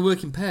 But as a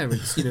working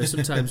parent, you know,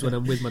 sometimes when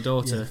I'm with my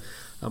daughter,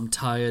 I'm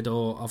tired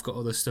or I've got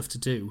other stuff to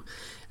do,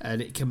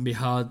 and it can be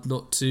hard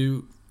not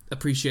to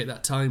appreciate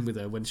that time with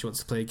her when she wants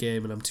to play a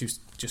game, and I'm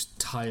just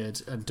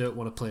tired and don't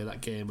want to play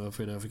that game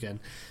over and over again.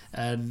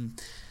 And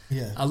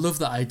I love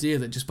that idea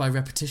that just by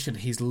repetition,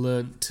 he's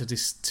learnt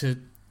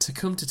to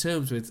come to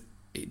terms with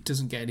it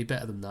doesn't get any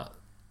better than that,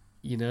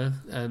 you know.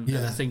 And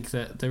I think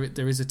that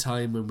there is a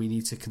time when we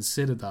need to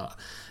consider that,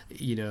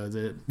 you know,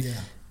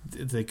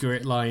 the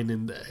great line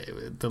in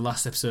the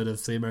last episode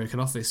of The American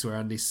Office where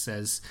Andy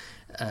says,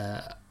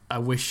 I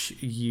wish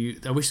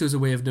there was a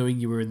way of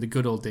knowing you were in the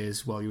good old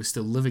days while you were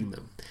still living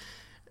them.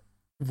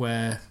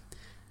 Where,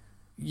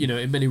 you know,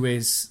 in many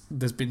ways,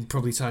 there's been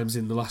probably times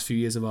in the last few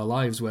years of our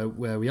lives where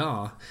we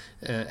are,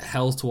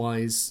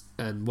 health-wise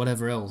and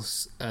whatever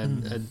else,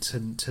 and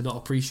to not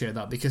appreciate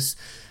that because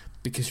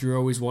you're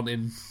always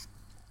wanting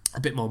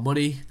a bit more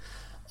money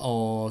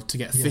or to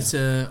get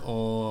fitter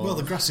or... Well,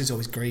 the grass is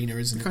always greener,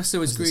 isn't it? The grass is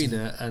always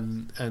greener,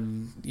 and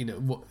you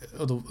know,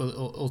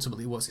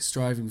 ultimately what's it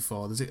striving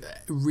for? There's a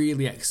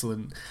really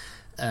excellent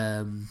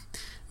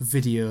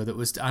video that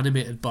was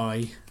animated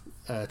by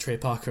Trey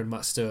Parker and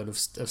Matt Stone of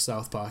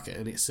South Park,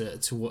 and it's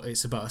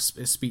about a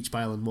speech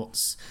by Alan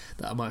Watts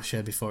that I might have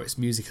shared before. It's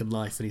Music and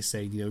Life, and he's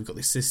saying, you know, we've got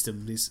this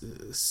system,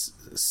 these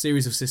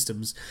series of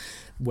systems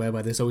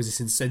whereby there's always this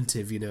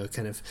incentive, you know,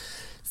 kind of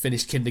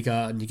finish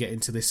kindergarten, you get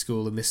into this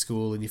school,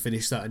 and you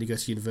finish that and you go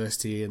to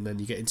university, and then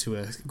you get into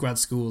a grad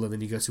school, and then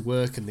you go to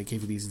work, and they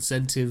give you these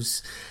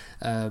incentives.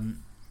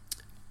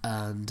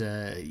 And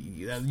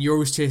you're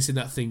always chasing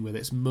that thing, whether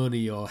it's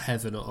money or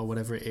heaven or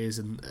whatever it is,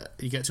 and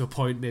you get to a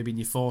point maybe in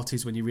your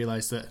 40s when you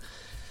realise that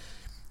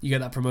you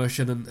get that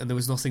promotion and there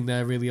was nothing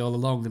there really all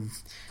along,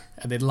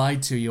 and they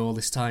lied to you all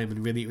this time,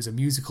 and really it was a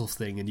musical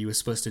thing, and you were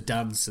supposed to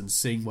dance and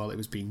sing while it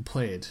was being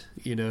played,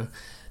 you know.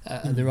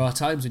 And there are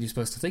times when you're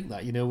supposed to think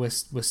that, you know, we're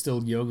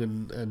still young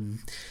and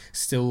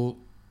still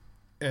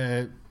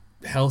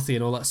healthy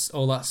and all that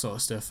sort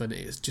of stuff, and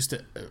it's just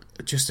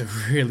a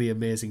really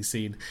amazing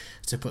scene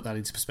to put that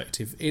into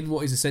perspective in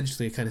what is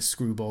essentially a kind of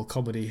screwball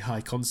comedy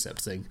high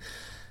concept thing.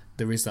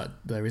 There is that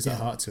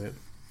heart to it.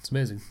 It's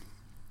amazing.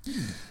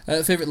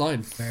 Favourite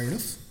line? Fair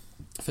enough.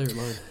 Favourite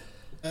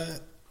line?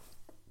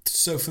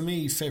 So for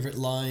me, favourite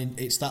line,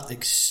 it's that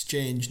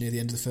exchange near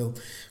the end of the film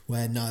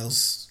where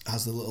Niles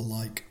has the little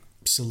like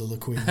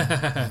soliloquy.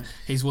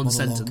 He's one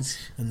monologue, sentence,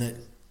 and that.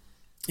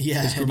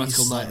 Yeah, his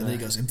grammatical nightmare. And then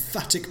he goes,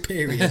 emphatic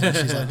period. And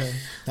she's like,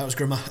 that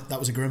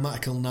was a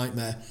grammatical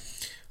nightmare.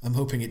 I'm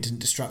hoping it didn't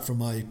distract from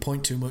my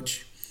point too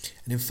much.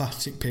 An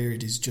emphatic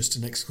period is just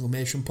an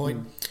exclamation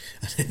point.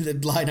 And the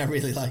line I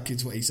really like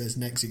is what he says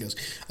next. He goes,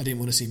 I didn't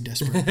want to seem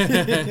desperate.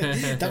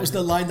 That was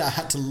the line that I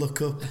had to look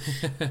up.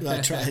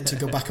 I tried to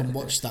go back and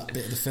watch that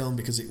bit of the film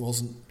because it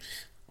wasn't,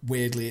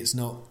 weirdly, it's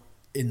not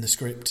in the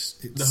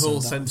script. The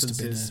whole sentence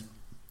is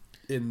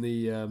in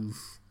the...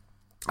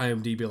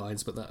 IMDb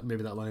lines, but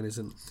maybe that line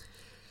isn't.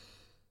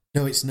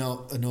 No, it's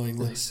not,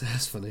 annoyingly.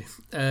 That's funny.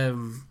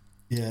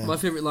 My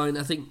favourite line,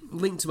 I think,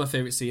 linked to my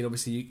favourite scene,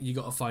 obviously, you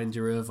got to find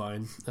your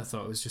Irvine. I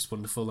thought it was just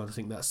wonderful, and I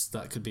think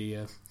that could be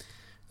a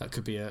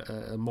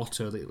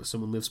motto that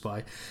someone lives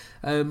by.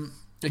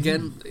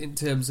 Again, in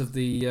terms of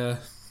the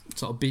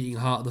sort of beating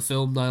heart of the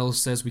film,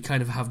 Niles says we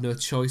kind of have no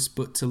choice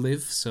but to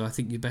live, so I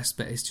think your best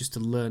bet is just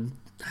to learn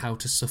how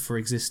to suffer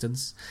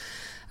existence.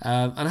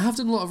 And I have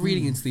done a lot of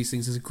reading into these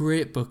things. There's a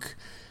great book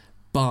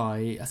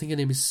by, I think her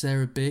name is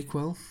Sarah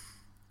Bakewell.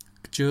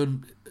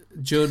 Joan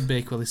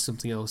Bakewell is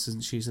something else,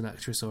 isn't she? She's an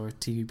actress or a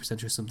TV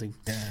presenter or something.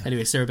 Yeah.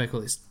 Anyway, Sarah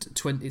Bakewell.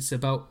 It's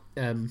about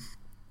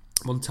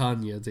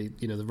Montaigne,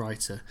 the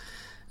writer,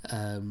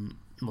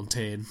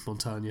 Montaigne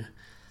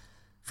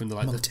from the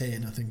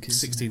Montaigne, I think,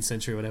 16th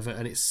century or whatever,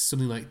 and it's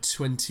something like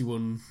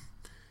 21.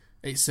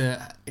 It's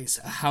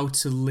how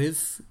to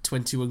live,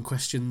 21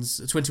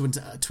 questions,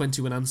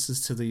 21 answers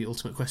to the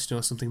ultimate question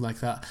or something like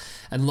that.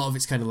 And a lot of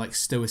it's kind of like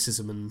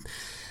stoicism and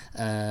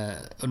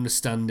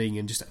understanding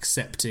and just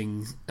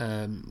accepting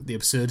the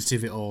absurdity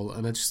of it all.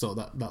 And I just thought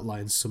that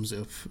line sums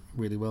it up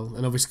really well.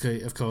 And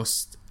obviously, of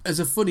course, as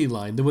a funny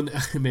line, the one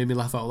that made me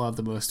laugh out loud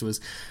the most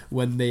was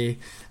when they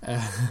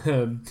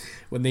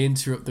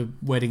interrupt the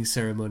wedding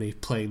ceremony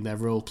playing their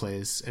role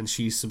plays, and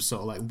she's some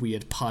sort of like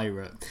weird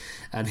pirate,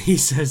 and he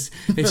says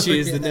she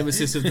is the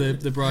nemesis of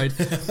the bride,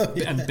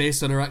 and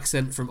based on her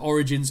accent from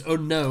origins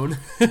unknown.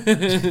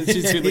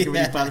 She's doing like a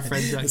really bad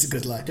French accent. That's a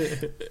good line.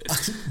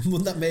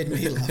 One that made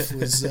me laugh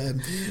was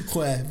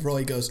where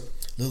Roy goes,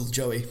 "Little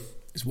Joey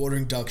is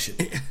watering dog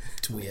shit."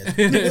 It's weird.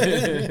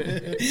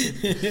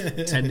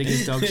 Tending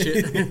his dog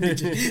shit.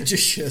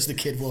 Just shows the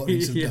kid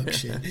watering some dog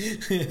shit.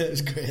 It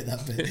was great,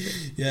 that bit.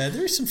 Yeah,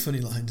 there is some funny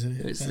lines in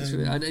it. It's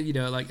really, and you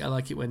know, I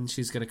like it when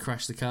she's going to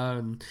crash the car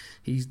and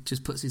he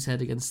just puts his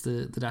head against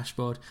the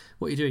dashboard.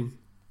 What are you doing?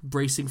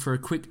 Bracing for a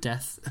quick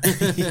death.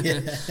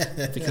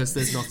 Because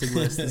there's nothing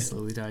worse than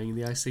slowly dying in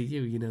the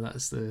ICU. You know,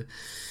 that's the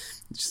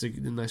Just a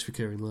nice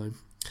recurring line.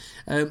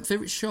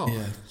 Favourite shot?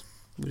 Yeah.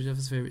 What did you have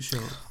as favourite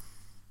shot?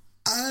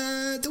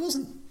 There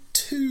wasn't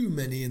too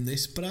many in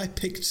this, but I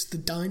picked the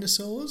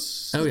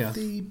dinosaurs. Oh, yeah.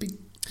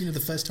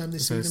 The first time they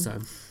see them. First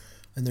time.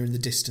 And they're in the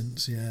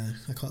distance, yeah.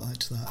 I quite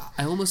liked that.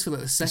 I almost feel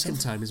like the second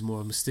time is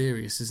more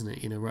mysterious, isn't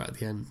it? Right at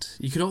the end.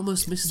 You could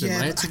almost miss them. Yeah,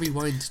 I had to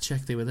rewind to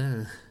check they were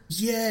there.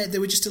 Yeah, they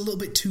were just a little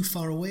bit too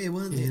far away,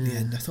 weren't they, at the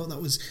end? I thought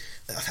that was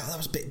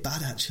a bit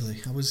bad,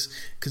 actually.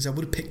 Because I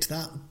would have picked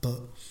that,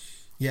 but...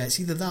 Yeah, it's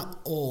either that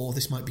or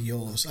this might be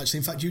yours. Actually,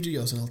 in fact, you do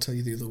yours, and I'll tell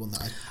you the other one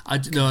that I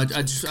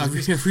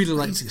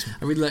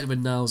really like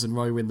when Niles and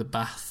Roy were in the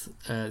bath,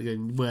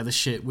 going, "We're the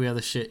shit,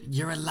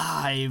 you're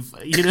alive,"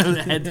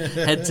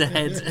 head to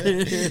head.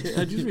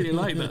 I just really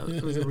like that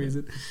for some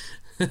reason.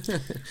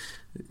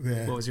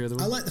 Yeah. What was your other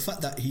one? I like the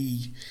fact that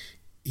he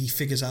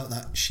figures out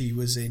that she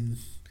was in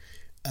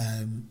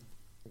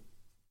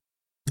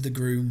the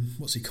groom.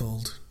 What's he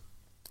called?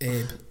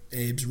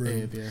 Abe's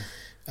room. Abe, yeah.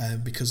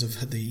 Because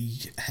of the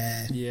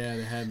hair. Yeah,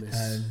 the hair miss.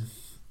 I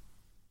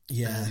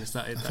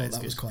thought that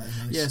good. was quite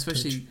a nice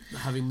especially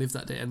touch. having lived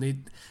that day, and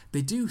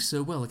they do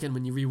so well. Again,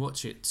 when you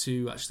rewatch it,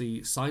 to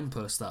actually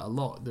signpost that a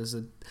lot. There's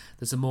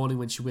a morning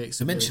when she wakes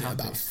up. They mention it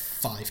about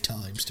 5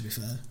 times, to be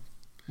fair.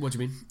 What do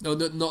you mean? No,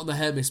 not the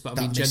hair mist, but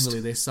I mean mist.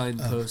 generally they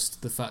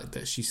signpost the fact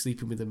that she's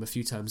sleeping with him a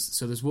few times.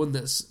 So there's one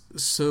that's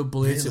so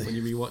blatant when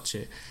you rewatch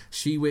it.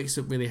 She wakes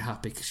up really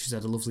happy because she's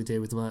had a lovely day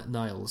with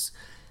Niles.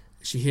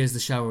 She hears the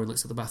shower and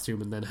looks at the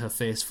bathroom, and then her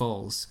face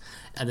falls,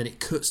 and then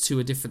it cuts to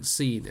a different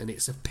scene, and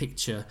it's a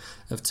picture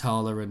of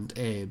Tala and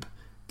Abe,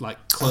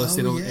 like close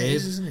in on Abe,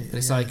 isn't it? and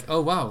it's like,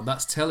 oh wow,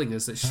 that's telling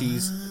us that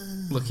she's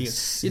looking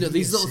at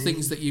these little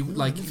things that you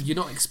like you're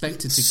not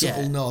expected to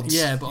Subtle get. nods.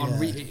 Yeah, but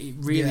it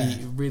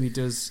really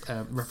does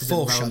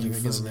represent value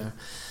for isn't it?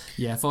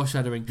 Yeah,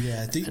 foreshadowing.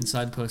 Yeah, and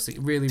signposting.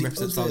 It really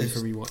represents value for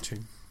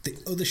rewatching. The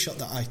other shot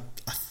that I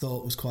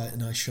thought was quite a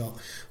nice shot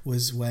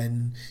was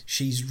when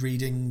she's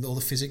reading all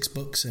the physics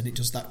books, and it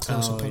does that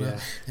close up on her,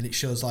 and it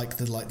shows like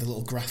the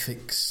little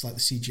graphics, like the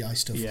CGI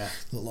stuff,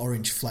 little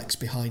orange flecks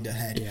behind her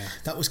head. Yeah.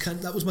 That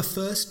was my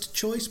first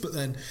choice, but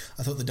then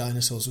I thought the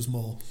dinosaurs was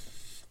more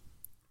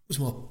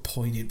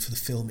poignant for the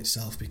film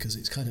itself, because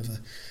it's kind of a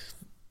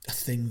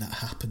thing that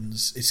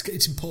happens.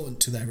 It's important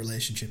to their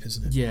relationship,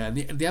 isn't it? Yeah,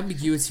 and the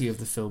ambiguity of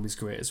the film is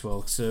great as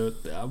well. So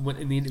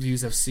in the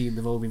interviews I've seen,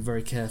 they've all been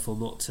very careful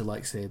not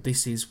to say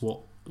this is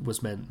what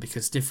was meant,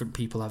 because different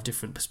people have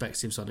different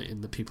perspectives on it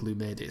in the people who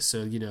made it.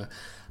 So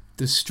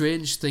the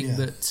strange thing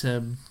that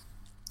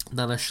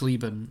Nana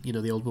Schlieben,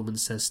 the old woman,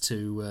 says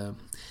to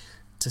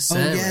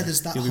Sarah,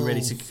 there's that you'll be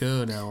ready to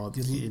go now, or,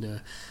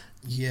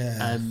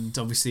 yeah. And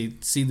obviously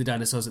seeing the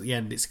dinosaurs at the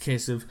end, it's a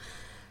case of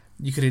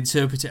you could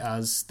interpret it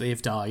as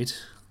they've died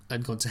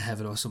and gone to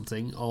heaven or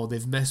something, or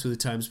they've messed with the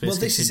time-space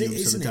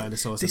continuum, so the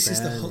dinosaurs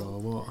are there, or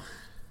what?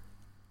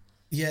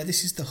 Yeah,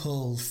 this is the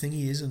whole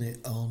thingy, isn't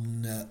it?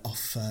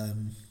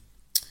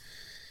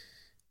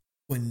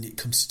 When it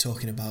comes to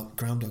talking about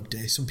Groundhog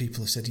Day, some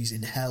people have said he's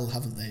in hell,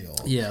 haven't they?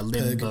 Or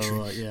limbo.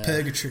 Purgatory.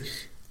 Purgatory.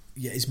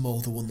 Yeah, is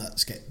more the one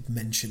that's get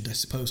mentioned, I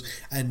suppose.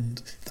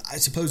 And I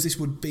suppose this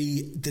would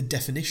be the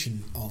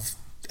definition of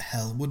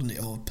hell, wouldn't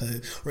it, or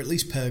at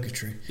least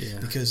purgatory? Yeah.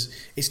 Because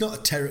it's not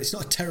a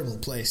terrible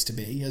place to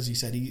be, as you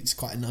said. It's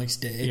quite a nice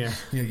day. Yeah.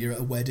 You're at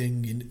a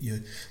wedding.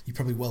 You're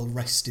probably well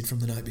rested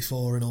from the night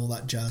before and all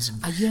that jazz. And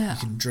you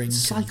can drink.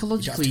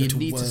 Psychologically, you'd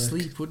need to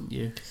sleep, wouldn't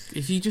you?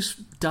 If you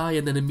just die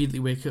and then immediately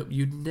wake up,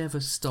 you'd never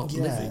stop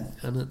living,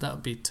 and that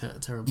would be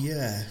terrible.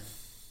 Yeah.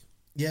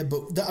 Yeah,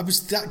 but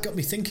that got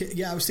me thinking.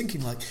 Yeah, I was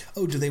thinking like,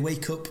 do they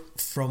wake up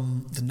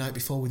from the night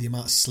before with the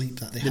amount of sleep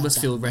that they had? They must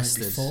feel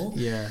rested. Before?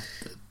 Yeah.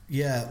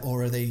 Yeah,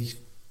 or are they?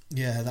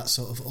 Yeah, that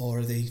sort of. Or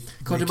are they?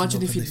 God,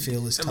 imagine if you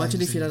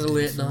had a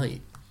late before.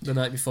 night the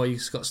night before. You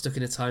got stuck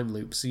in a time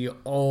loop, so you're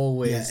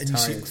always and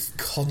tired. you're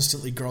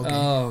constantly groggy.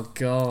 Oh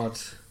God.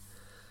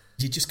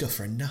 You just go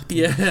for a nap.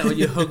 Yeah, or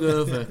you're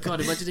hungover. God,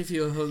 imagine if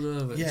you were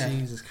hungover. Yeah.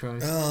 Jesus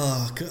Christ.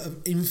 Oh,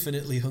 God,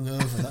 infinitely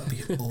hungover. That'd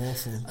be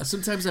awful.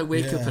 Sometimes I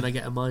wake up and I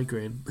get a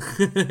migraine.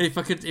 If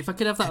I could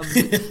have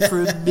that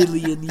for a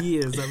million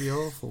years, that'd be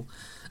awful.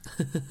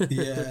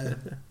 Yeah.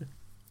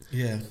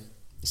 Yeah.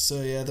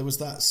 So yeah, there was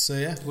that. So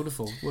yeah,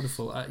 wonderful.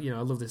 I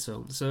love this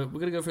film. So we're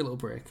gonna go for a little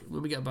break.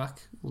 When we get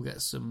back, we'll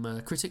get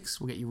some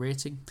critics. We'll get your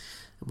rating,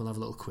 and we'll have a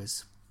little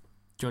quiz.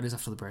 Join us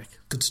after the break.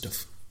 Good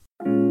stuff.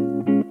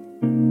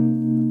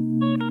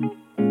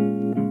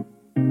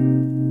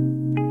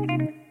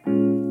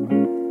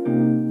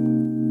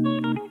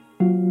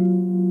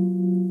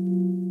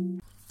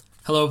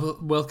 Hello,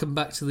 welcome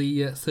back to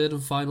the third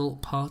and final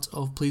part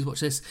of Please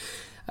Watch This.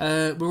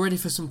 We're ready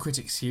for some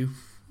critics, Hugh.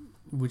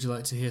 Would you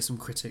like to hear some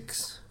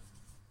critics?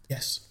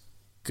 Yes.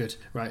 Good.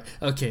 Right.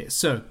 Okay.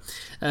 So,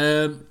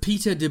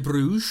 Peter de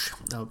Bruges,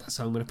 that's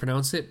how I'm going to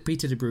pronounce it.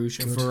 Peter de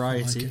Bruges of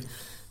Variety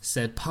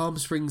said Palm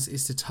Springs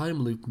is to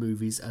time loop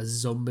movies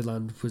as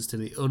Zombieland was to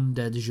the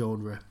undead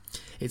genre.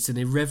 It's an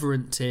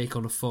irreverent take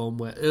on a form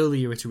where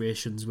earlier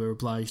iterations were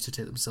obliged to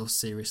take themselves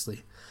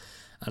seriously,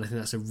 and I think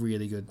that's a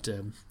really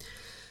good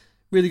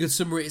Really good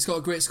summary. It's got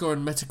a great score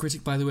on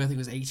Metacritic, by the way. I think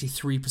it was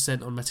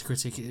 83% on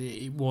Metacritic.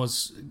 It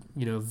was,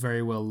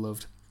 very well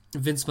loved.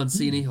 Vince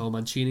Mancini, or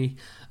Mancini,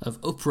 of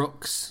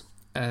Uproxx,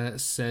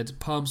 said,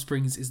 Palm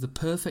Springs is the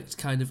perfect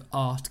kind of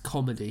art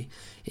comedy.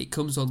 It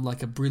comes on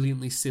like a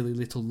brilliantly silly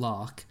little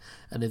lark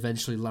and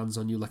eventually lands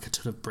on you like a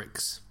ton of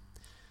bricks.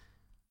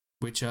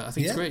 Which I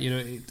think is great.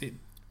 It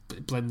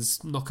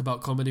blends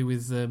knockabout comedy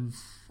with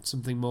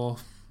something more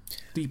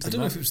deep. I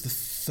don't know if it was the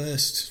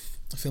first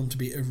film to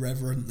be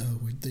irreverent though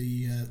with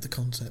the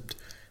concept.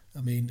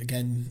 I mean,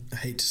 again, I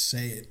hate to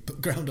say it,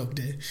 but Groundhog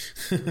Day.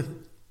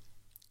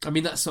 I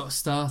mean, that sort of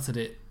started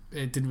it.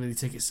 It didn't really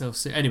take itself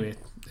seriously. Anyway,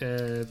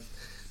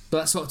 but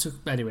that sort of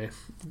took... Anyway,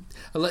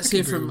 let's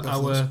hear from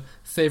our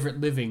favourite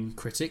living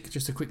critic.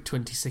 Just a quick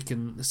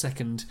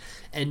 20-second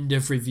end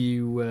of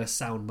review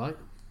soundbite.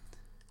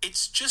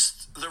 It's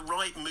just the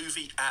right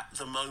movie at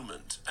the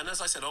moment. And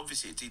as I said,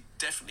 obviously, it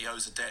definitely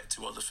owes a debt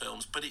to other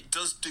films, but it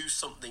does do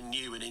something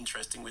new and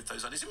interesting with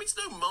those ideas. I mean, it's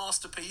no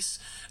masterpiece,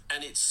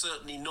 and it's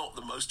certainly not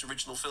the most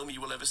original film you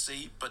will ever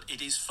see, but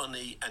it is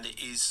funny, and it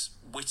is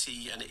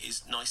witty, and it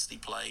is nicely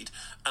played.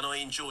 And I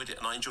enjoyed it,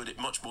 and I enjoyed it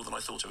much more than I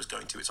thought I was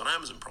going to. It's on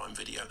Amazon Prime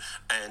Video,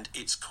 and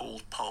it's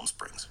called Palm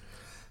Springs.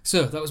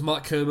 So, that was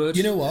Mark Kermode.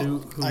 You know what?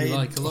 Who I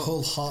like a lot.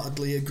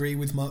 wholeheartedly agree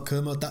with Mark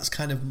Kermode. That's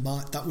kind of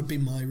that would be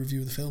my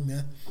review of the film,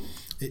 yeah.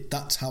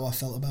 That's how I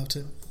felt about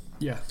it.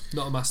 Yeah,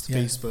 not a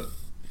masterpiece, but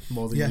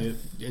more than you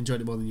enjoyed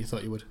it more than you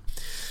thought you would.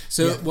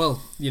 So,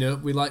 well,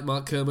 we like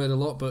Mark Kermode a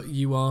lot, but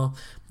you are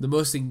the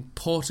most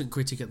important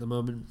critic at the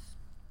moment.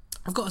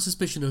 I've got a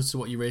suspicion as to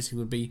what your rating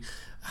would be.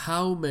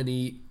 How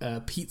many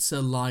pizza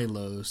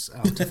Lilos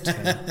out of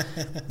 10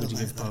 would you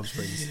give Palm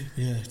Springs?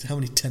 Yeah, how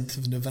many 10th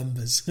of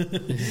Novembers? Or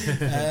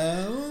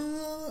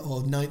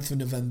 9th of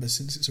November,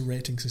 since it's a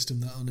rating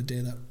system that on a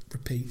day that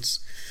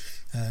repeats.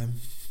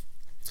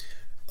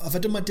 Have I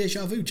done my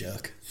deja vu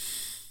joke?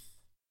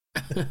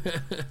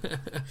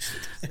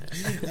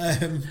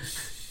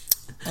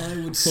 I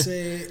would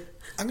say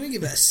I'm going to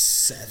give it a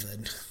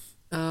 7.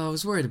 I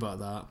was worried about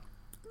that.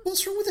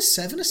 What's wrong with a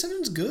 7? A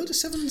 7's good. A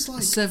 7's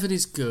like... A 7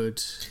 is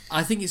good.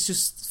 I think it's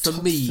just, for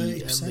me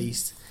 30%. at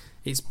least,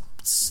 it's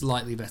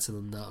slightly better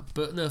than that.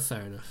 But no,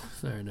 fair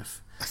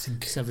enough. I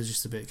think 7's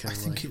just a bit kind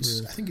of like... I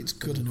think it's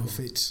good enough.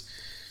 It's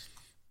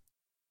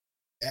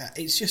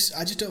just...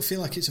 I just don't feel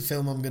like it's a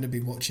film I'm going to be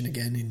watching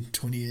again in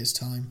 20 years'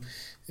 time.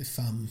 If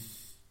I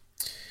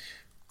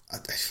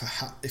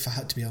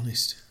had to be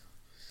honest.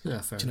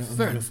 Yeah, fair enough.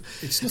 Fair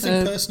enough. It's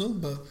nothing personal,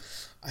 but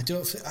I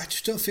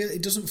just don't feel...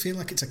 It doesn't feel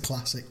like it's a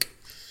classic.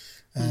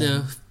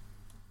 No,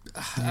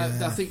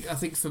 I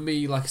think for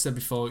me, like I said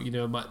before,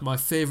 my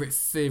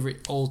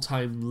favourite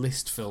all-time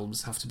list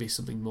films have to be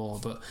something more.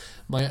 But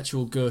my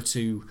actual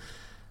go-to,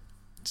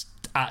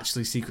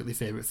 actually secretly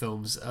favourite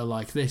films are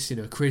like this.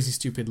 Crazy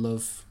Stupid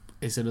Love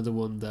is another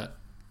one that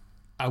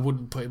I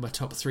wouldn't put in my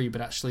top 3, but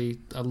actually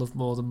I love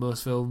more than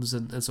most films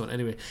and so on.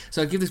 Anyway,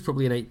 so I'd give this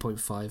probably an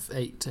 8.5,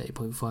 8 to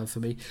 8.5 for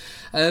me.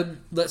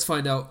 Let's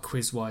find out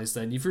quiz-wise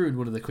then. You've ruined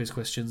one of the quiz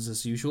questions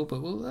as usual,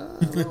 but we'll go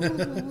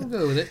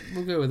with it.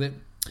 We'll go with it.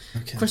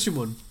 Okay. Question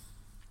 1.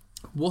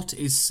 What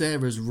is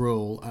Sarah's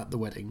role at the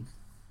wedding?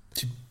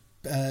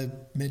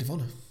 Maid of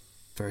Honour.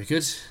 Very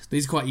good.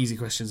 These are quite easy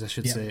questions, I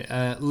should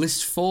say.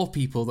 List 4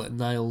 people that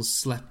Niles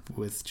slept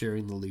with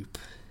during the loop.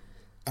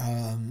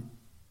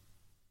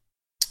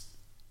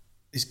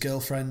 His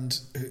girlfriend,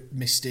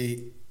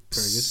 Misty.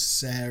 Very good.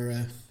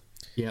 Sarah.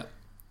 Yeah.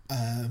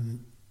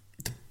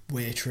 The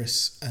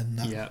waitress and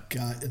that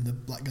guy and the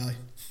black guy.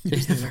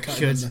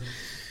 Good.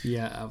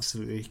 Yeah,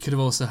 absolutely. Could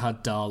have also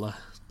had Darla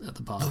at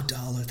the bar. Oh,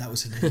 Darla, that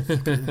was her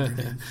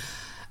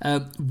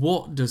name.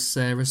 What does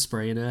Sarah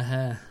spray in her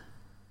hair?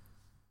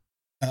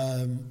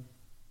 I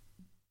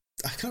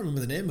can't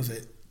remember the name of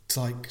it. It's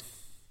like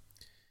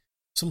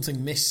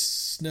something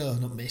mist. No,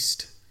 not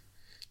mist.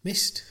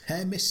 Mist?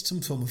 Hair mist? Some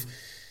form of...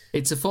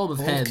 It's a form of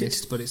hair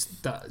mist, but it's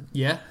that...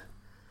 Yeah?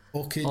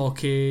 Orchid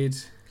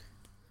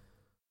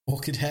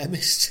hair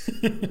mist.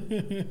 Nope,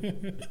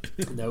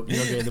 you're not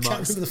getting the marks. I can't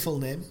remember the full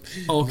name.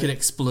 Orchid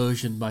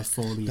Explosion by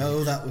Fournier.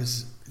 Oh, that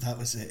was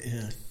it,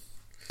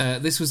 yeah.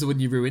 This was the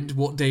one you ruined.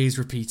 What day is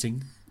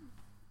repeating?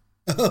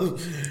 Oh,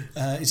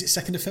 is it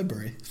 2nd of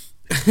February?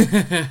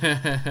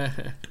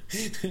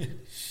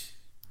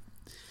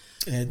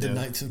 The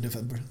 9th of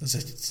November, as I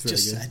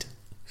just said.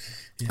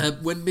 Yeah.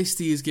 When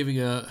Misty is giving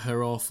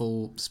her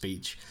awful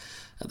speech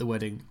at the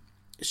wedding,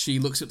 she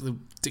looks at the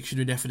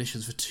dictionary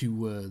definitions for 2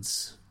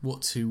 words.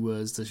 What 2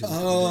 words does she look at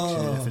the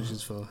dictionary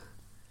definitions for?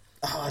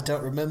 Oh, I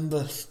don't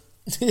remember.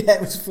 Yeah,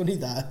 it was funny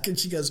that. And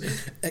she goes,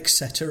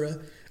 etc.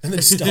 and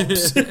then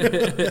stops.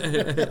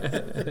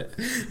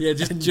 Yeah,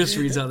 just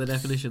reads out the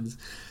definitions.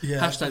 Yeah,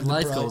 Hashtag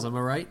life goals, am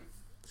I right?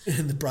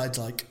 And the bride's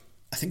like,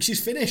 I think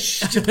she's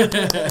finished.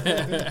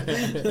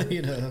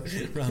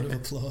 Round of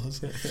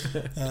applause.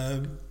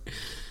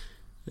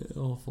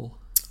 Awful.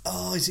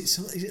 Oh,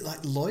 is it like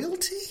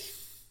loyalty?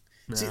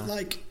 Nah. Is it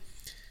like...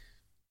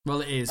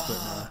 Well, it is,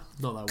 but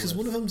not that. Because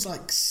one of them's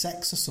like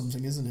sex or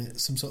something, isn't it?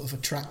 Some sort of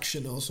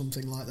attraction or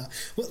something like that.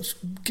 Well,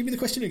 give me the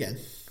question again.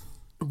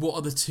 What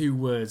are the two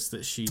words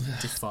that she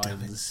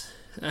defines?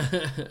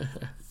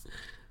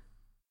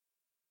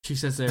 She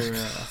says they're.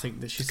 I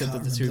think that she said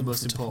that the two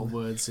most important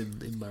words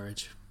in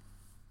marriage.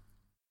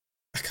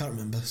 I can't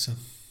remember. So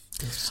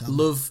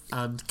love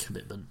and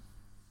commitment.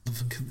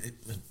 Love and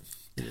commitment.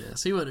 Yeah.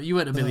 So you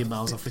went a million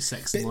miles off with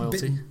sex and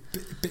loyalty.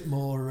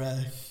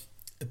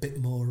 A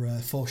bit more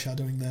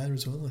foreshadowing there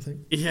as well, I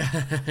think.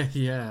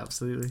 Yeah,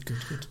 absolutely.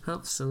 Good.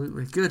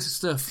 Absolutely. Good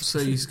stuff. So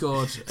you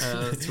scored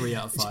 3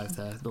 out of 5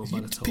 there. Not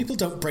bad at all. People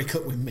don't break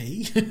up with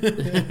me.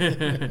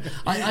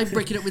 I'm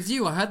breaking up with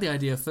you. I had the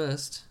idea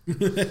first.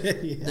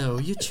 Yeah. No,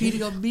 you're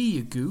cheating on me,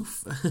 you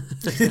goof.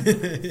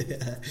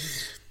 Yeah.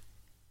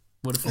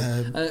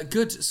 Wonderful.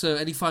 Good. So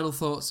any final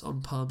thoughts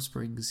on Palm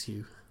Springs,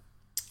 Hugh?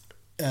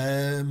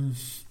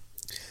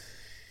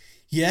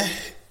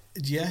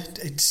 Yeah,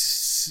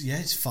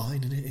 it's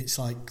fine, isn't it? It's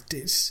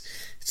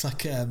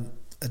like a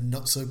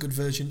not so good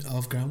version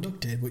of Groundhog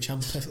Day, which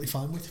I'm perfectly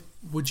fine with.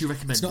 Would you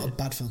recommend it? It's not a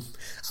bad film.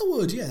 I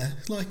would, yeah.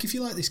 Like if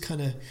you like this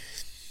kind of,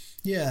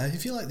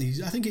 if you like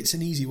these, I think it's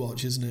an easy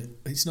watch, isn't it?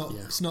 It's not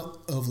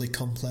overly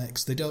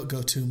complex. They don't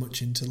go too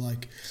much into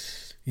like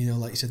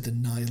you said, the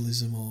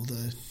nihilism or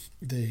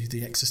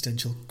the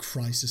existential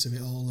crisis of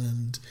it all,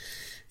 and.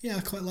 Yeah,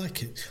 I quite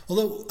like it.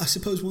 Although, I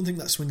suppose one thing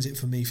that swings it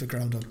for me for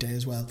Groundhog Day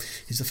as well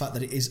is the fact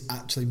that it is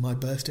actually my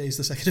birthday is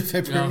the 2nd of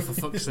February. Oh, for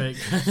fuck's sake.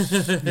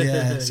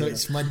 Yeah, so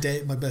it's my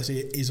day. My birthday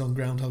is on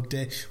Groundhog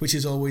Day, which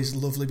is always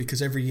lovely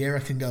because every year I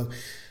can go,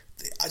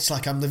 it's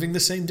like I'm living the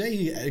same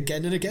day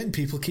again and again.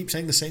 People keep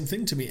saying the same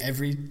thing to me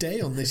every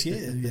day on this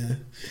year. Yeah.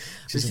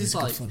 This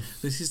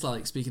is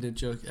like, speaking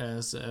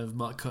of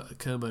Mark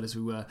Kermode as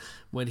we were,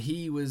 when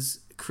he was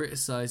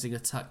criticising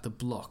Attack the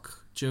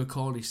Block, Joe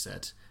Cornish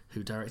said,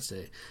 who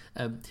directed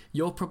it,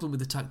 your problem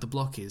with Attack the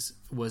Block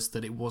was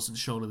that it wasn't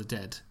Shaun of the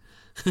Dead.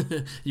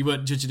 You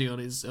weren't judging it on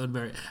its own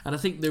merit, and I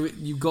think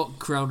you got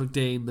Groundhog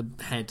Day in the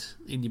head,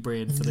 in your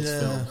brain for this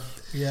film.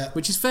 Yeah,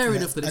 which is fair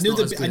enough. That I knew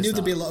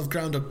there'd be a lot of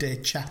Groundhog Day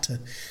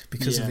chatter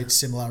because of its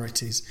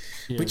similarities.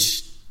 Yeah.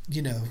 Which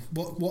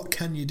what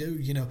can you do?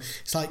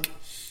 It's like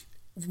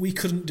we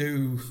couldn't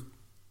do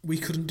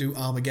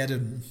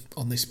Armageddon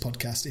on this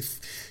podcast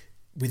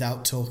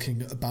without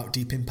talking about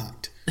Deep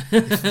Impact.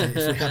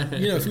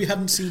 If we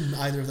hadn't seen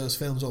either of those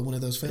films or one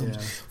of those films,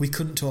 we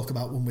couldn't talk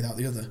about one without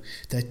the other.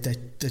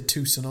 They're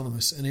too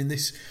synonymous, and in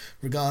this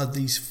regard,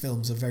 these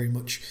films are very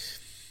much,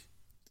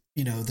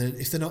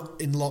 if they're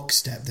not in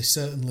lockstep, they're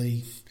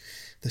certainly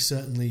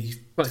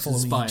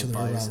following each other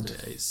around.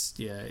 It's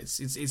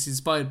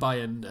inspired by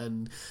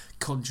and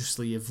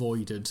consciously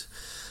avoided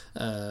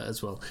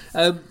as well.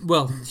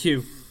 Well,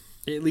 Hugh.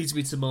 It leads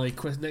me to my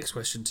next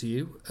question to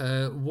you.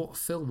 What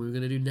film are we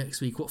going to do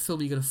next week? What film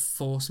are you going to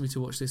force me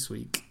to watch this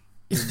week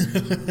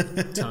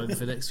in time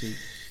for next week?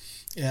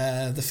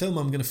 The film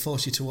I'm going to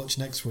force you to watch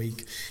next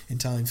week in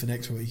time for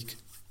next week,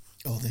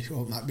 or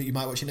you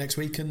might watch it next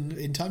week and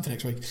in time for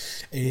next week,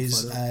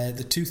 is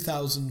the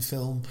 2000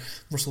 film,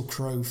 Russell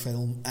Crowe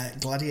film,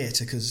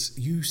 Gladiator, because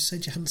you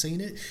said you hadn't seen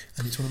it,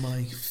 and it's one of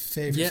my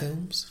favourite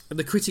films. And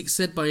the critics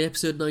said by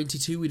episode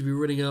 92 we'd be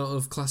running out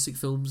of classic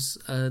films,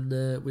 and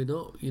we're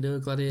not.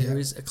 Gladiator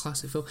is a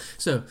classic film.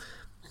 So,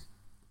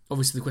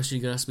 obviously the question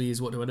you're going to ask me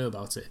is, what do I know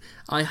about it?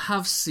 I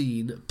have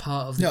seen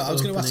part of the I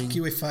was going to ask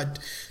you if I'd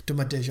done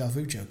my deja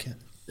vu joke yet.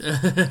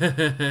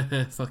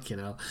 Fucking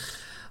hell.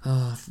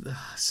 Oh,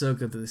 so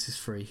good that this is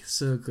free.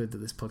 So good that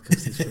this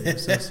podcast is free. I'm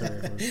so sorry,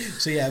 everyone.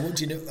 So what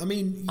do you know? I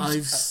mean,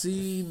 I've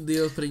seen the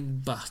opening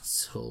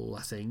battle,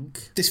 I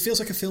think. This feels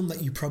like a film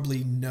that you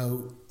probably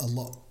know a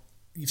lot.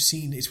 You've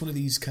seen, it's one of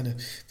these kind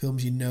of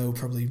films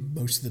probably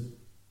most of the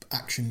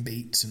action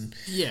beats and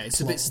it's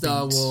a bit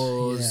Star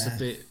Wars, a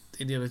bit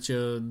Indiana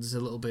Jones,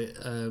 a little bit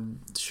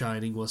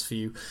Shining was for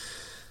you.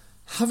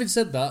 Having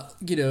said that,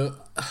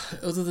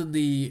 other than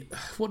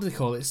what do they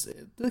call it?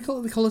 Do they call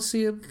it the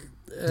Colosseum?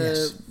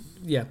 Yes.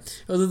 Yeah,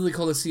 other than the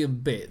Colosseum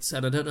bits,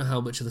 and I don't know how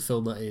much of the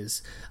film that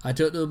is. I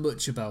don't know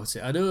much about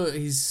it. I know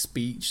his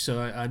speech, so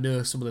I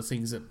know some of the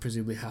things that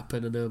presumably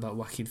happen. I know about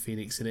Joaquin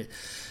Phoenix in it,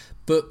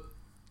 but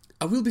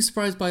I will be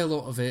surprised by a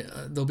lot of it.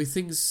 There'll be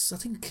things. I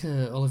think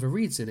Oliver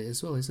Reed's in it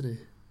as well, isn't he?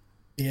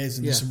 He is,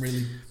 and there's some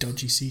really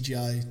dodgy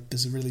CGI.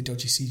 There's a really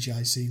dodgy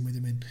CGI scene with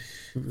him in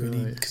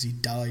because he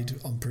died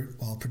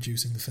while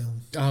producing the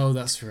film. Oh,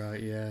 that's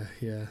right. Yeah.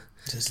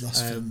 It's his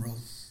last film role.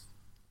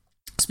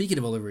 Speaking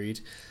of Oliver Reed,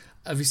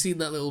 have you seen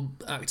that little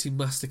acting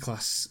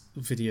masterclass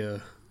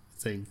video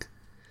thing?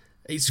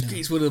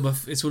 It's one of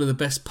the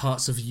best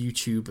parts of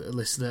YouTube,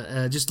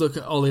 listener. Just look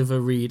at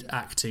Oliver Reed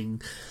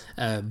acting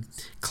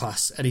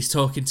class, and he's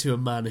talking to a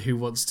man who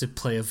wants to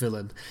play a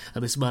villain,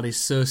 and this man is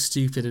so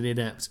stupid and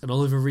inept, and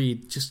Oliver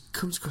Reed just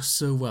comes across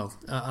so well.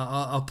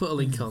 I'll put a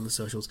link on the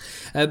socials,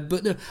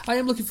 but no, I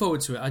am looking forward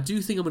to it. I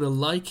do think I'm going to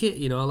like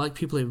it. I like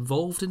people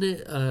involved in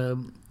it.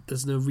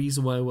 There's no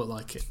reason why I won't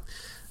like it.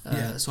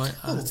 So I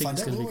think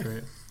it's going to be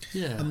great.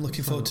 Yeah, I'm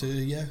looking forward to.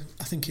 Yeah,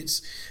 I think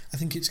it's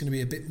going to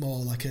be a bit more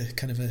like a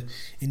kind of a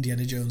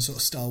Indiana Jones sort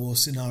of Star Wars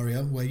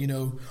scenario where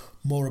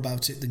more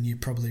about it than you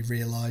probably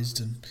realised,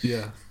 and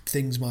Yeah.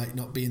 things might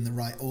not be in the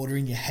right order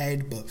in your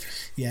head, but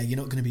yeah, you're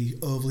not going to be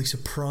overly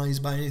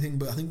surprised by anything.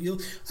 But I think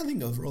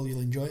overall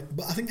you'll enjoy it.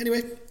 But I think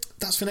anyway,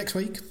 that's for next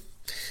week.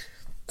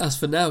 As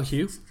for now,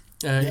 Hugh,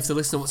 if the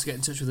listener wants to get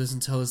in touch with us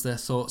and tell us their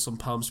thoughts on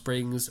Palm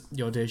Springs,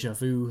 Your Deja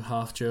Vu,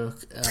 Half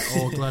Joke,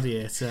 or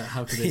Gladiator,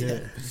 how can they do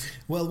it?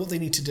 Well, what they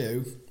need to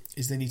do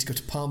is they need to go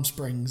to Palm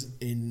Springs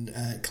in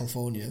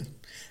California,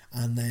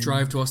 and then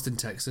Drive to Austin,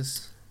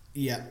 Texas.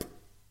 Yep.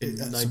 In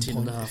 19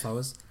 and a half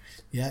hours.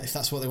 Yeah, if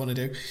that's what they want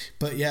to do.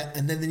 But yeah,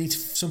 and then they need to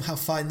somehow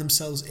find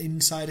themselves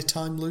inside a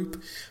time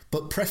loop,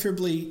 but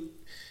preferably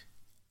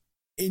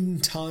in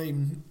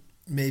time,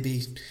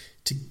 maybe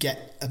to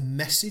get a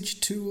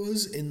message to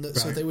us.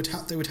 So they would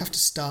have to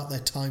start their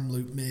time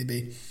loop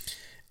maybe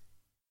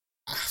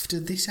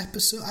after this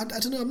episode. I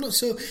don't know. I'm not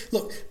so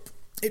look.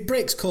 It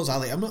breaks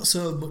causality. I'm not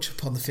so much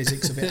up on the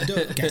physics of it. I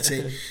don't get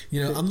it.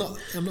 I'm not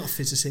a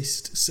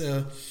physicist.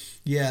 So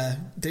yeah,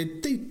 they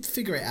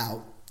figure it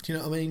out. Do you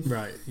know what I mean?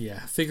 Right, yeah.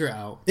 Figure it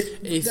out.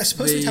 They're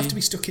supposed to have to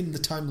be stuck in the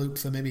time loop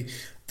for maybe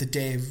the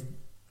day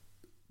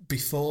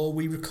before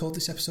we record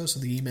this episode, so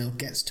the email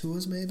gets to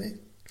us, maybe.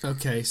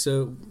 Okay,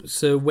 so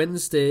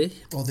Wednesday,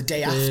 or the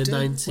day after, the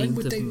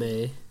 19th of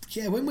May.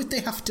 Yeah, when would they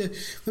have to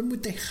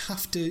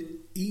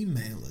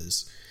email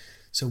us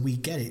so we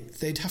get it?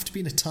 They'd have to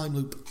be in a time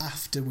loop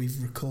after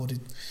we've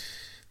recorded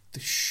the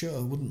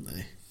show, wouldn't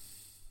they?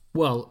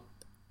 Well,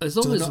 as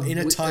long as they're not in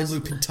a time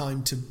loop in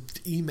time to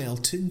email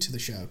into the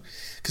show,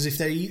 because if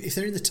they're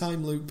in the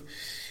time loop,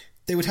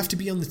 they would have to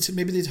be on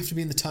maybe they'd have to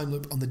be in the time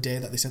loop on the day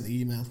that they sent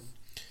the email.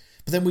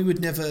 But then we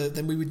would never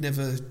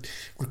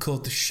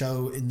record the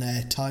show in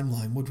their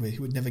timeline, would we?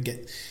 It would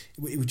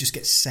just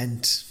get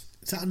sent.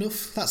 Is that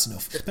enough? That's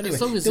enough. But anyway,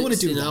 as long as they want to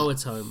it's do in that. our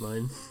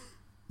timeline.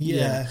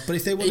 Yeah, but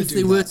if they want to do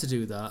they that, were to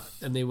do that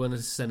and they wanted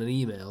to send an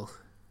email,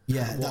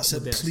 that's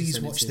at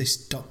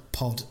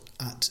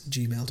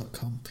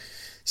pleasewatchthis.pod@gmail.com.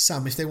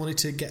 Sam, if they wanted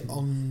to get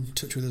on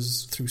touch with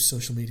us through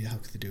social media, how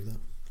could they do that?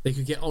 They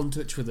could get on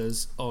touch with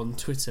us on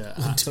Twitter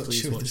at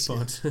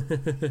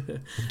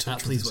PleaseWatchPod. At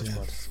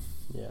PleaseWatchPod.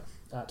 Yeah.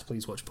 At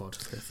PleaseWatchPod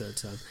for the third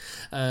time.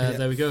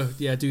 There we go.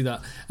 Yeah, do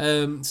that.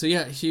 So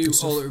yeah, Hugh,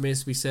 all that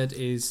remains to be said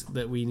is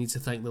that we need to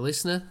thank the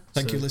listener.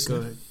 Thank you,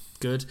 listener.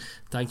 Good.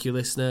 Thank you,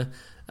 listener.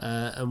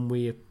 And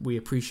we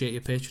appreciate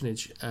your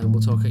patronage. And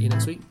we'll talk at you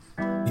next week.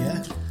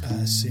 Yeah.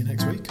 See you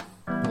next week.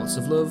 Lots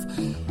of love.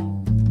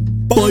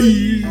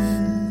 Bye.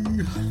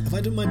 Have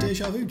I done my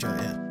deja vu joke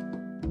yet?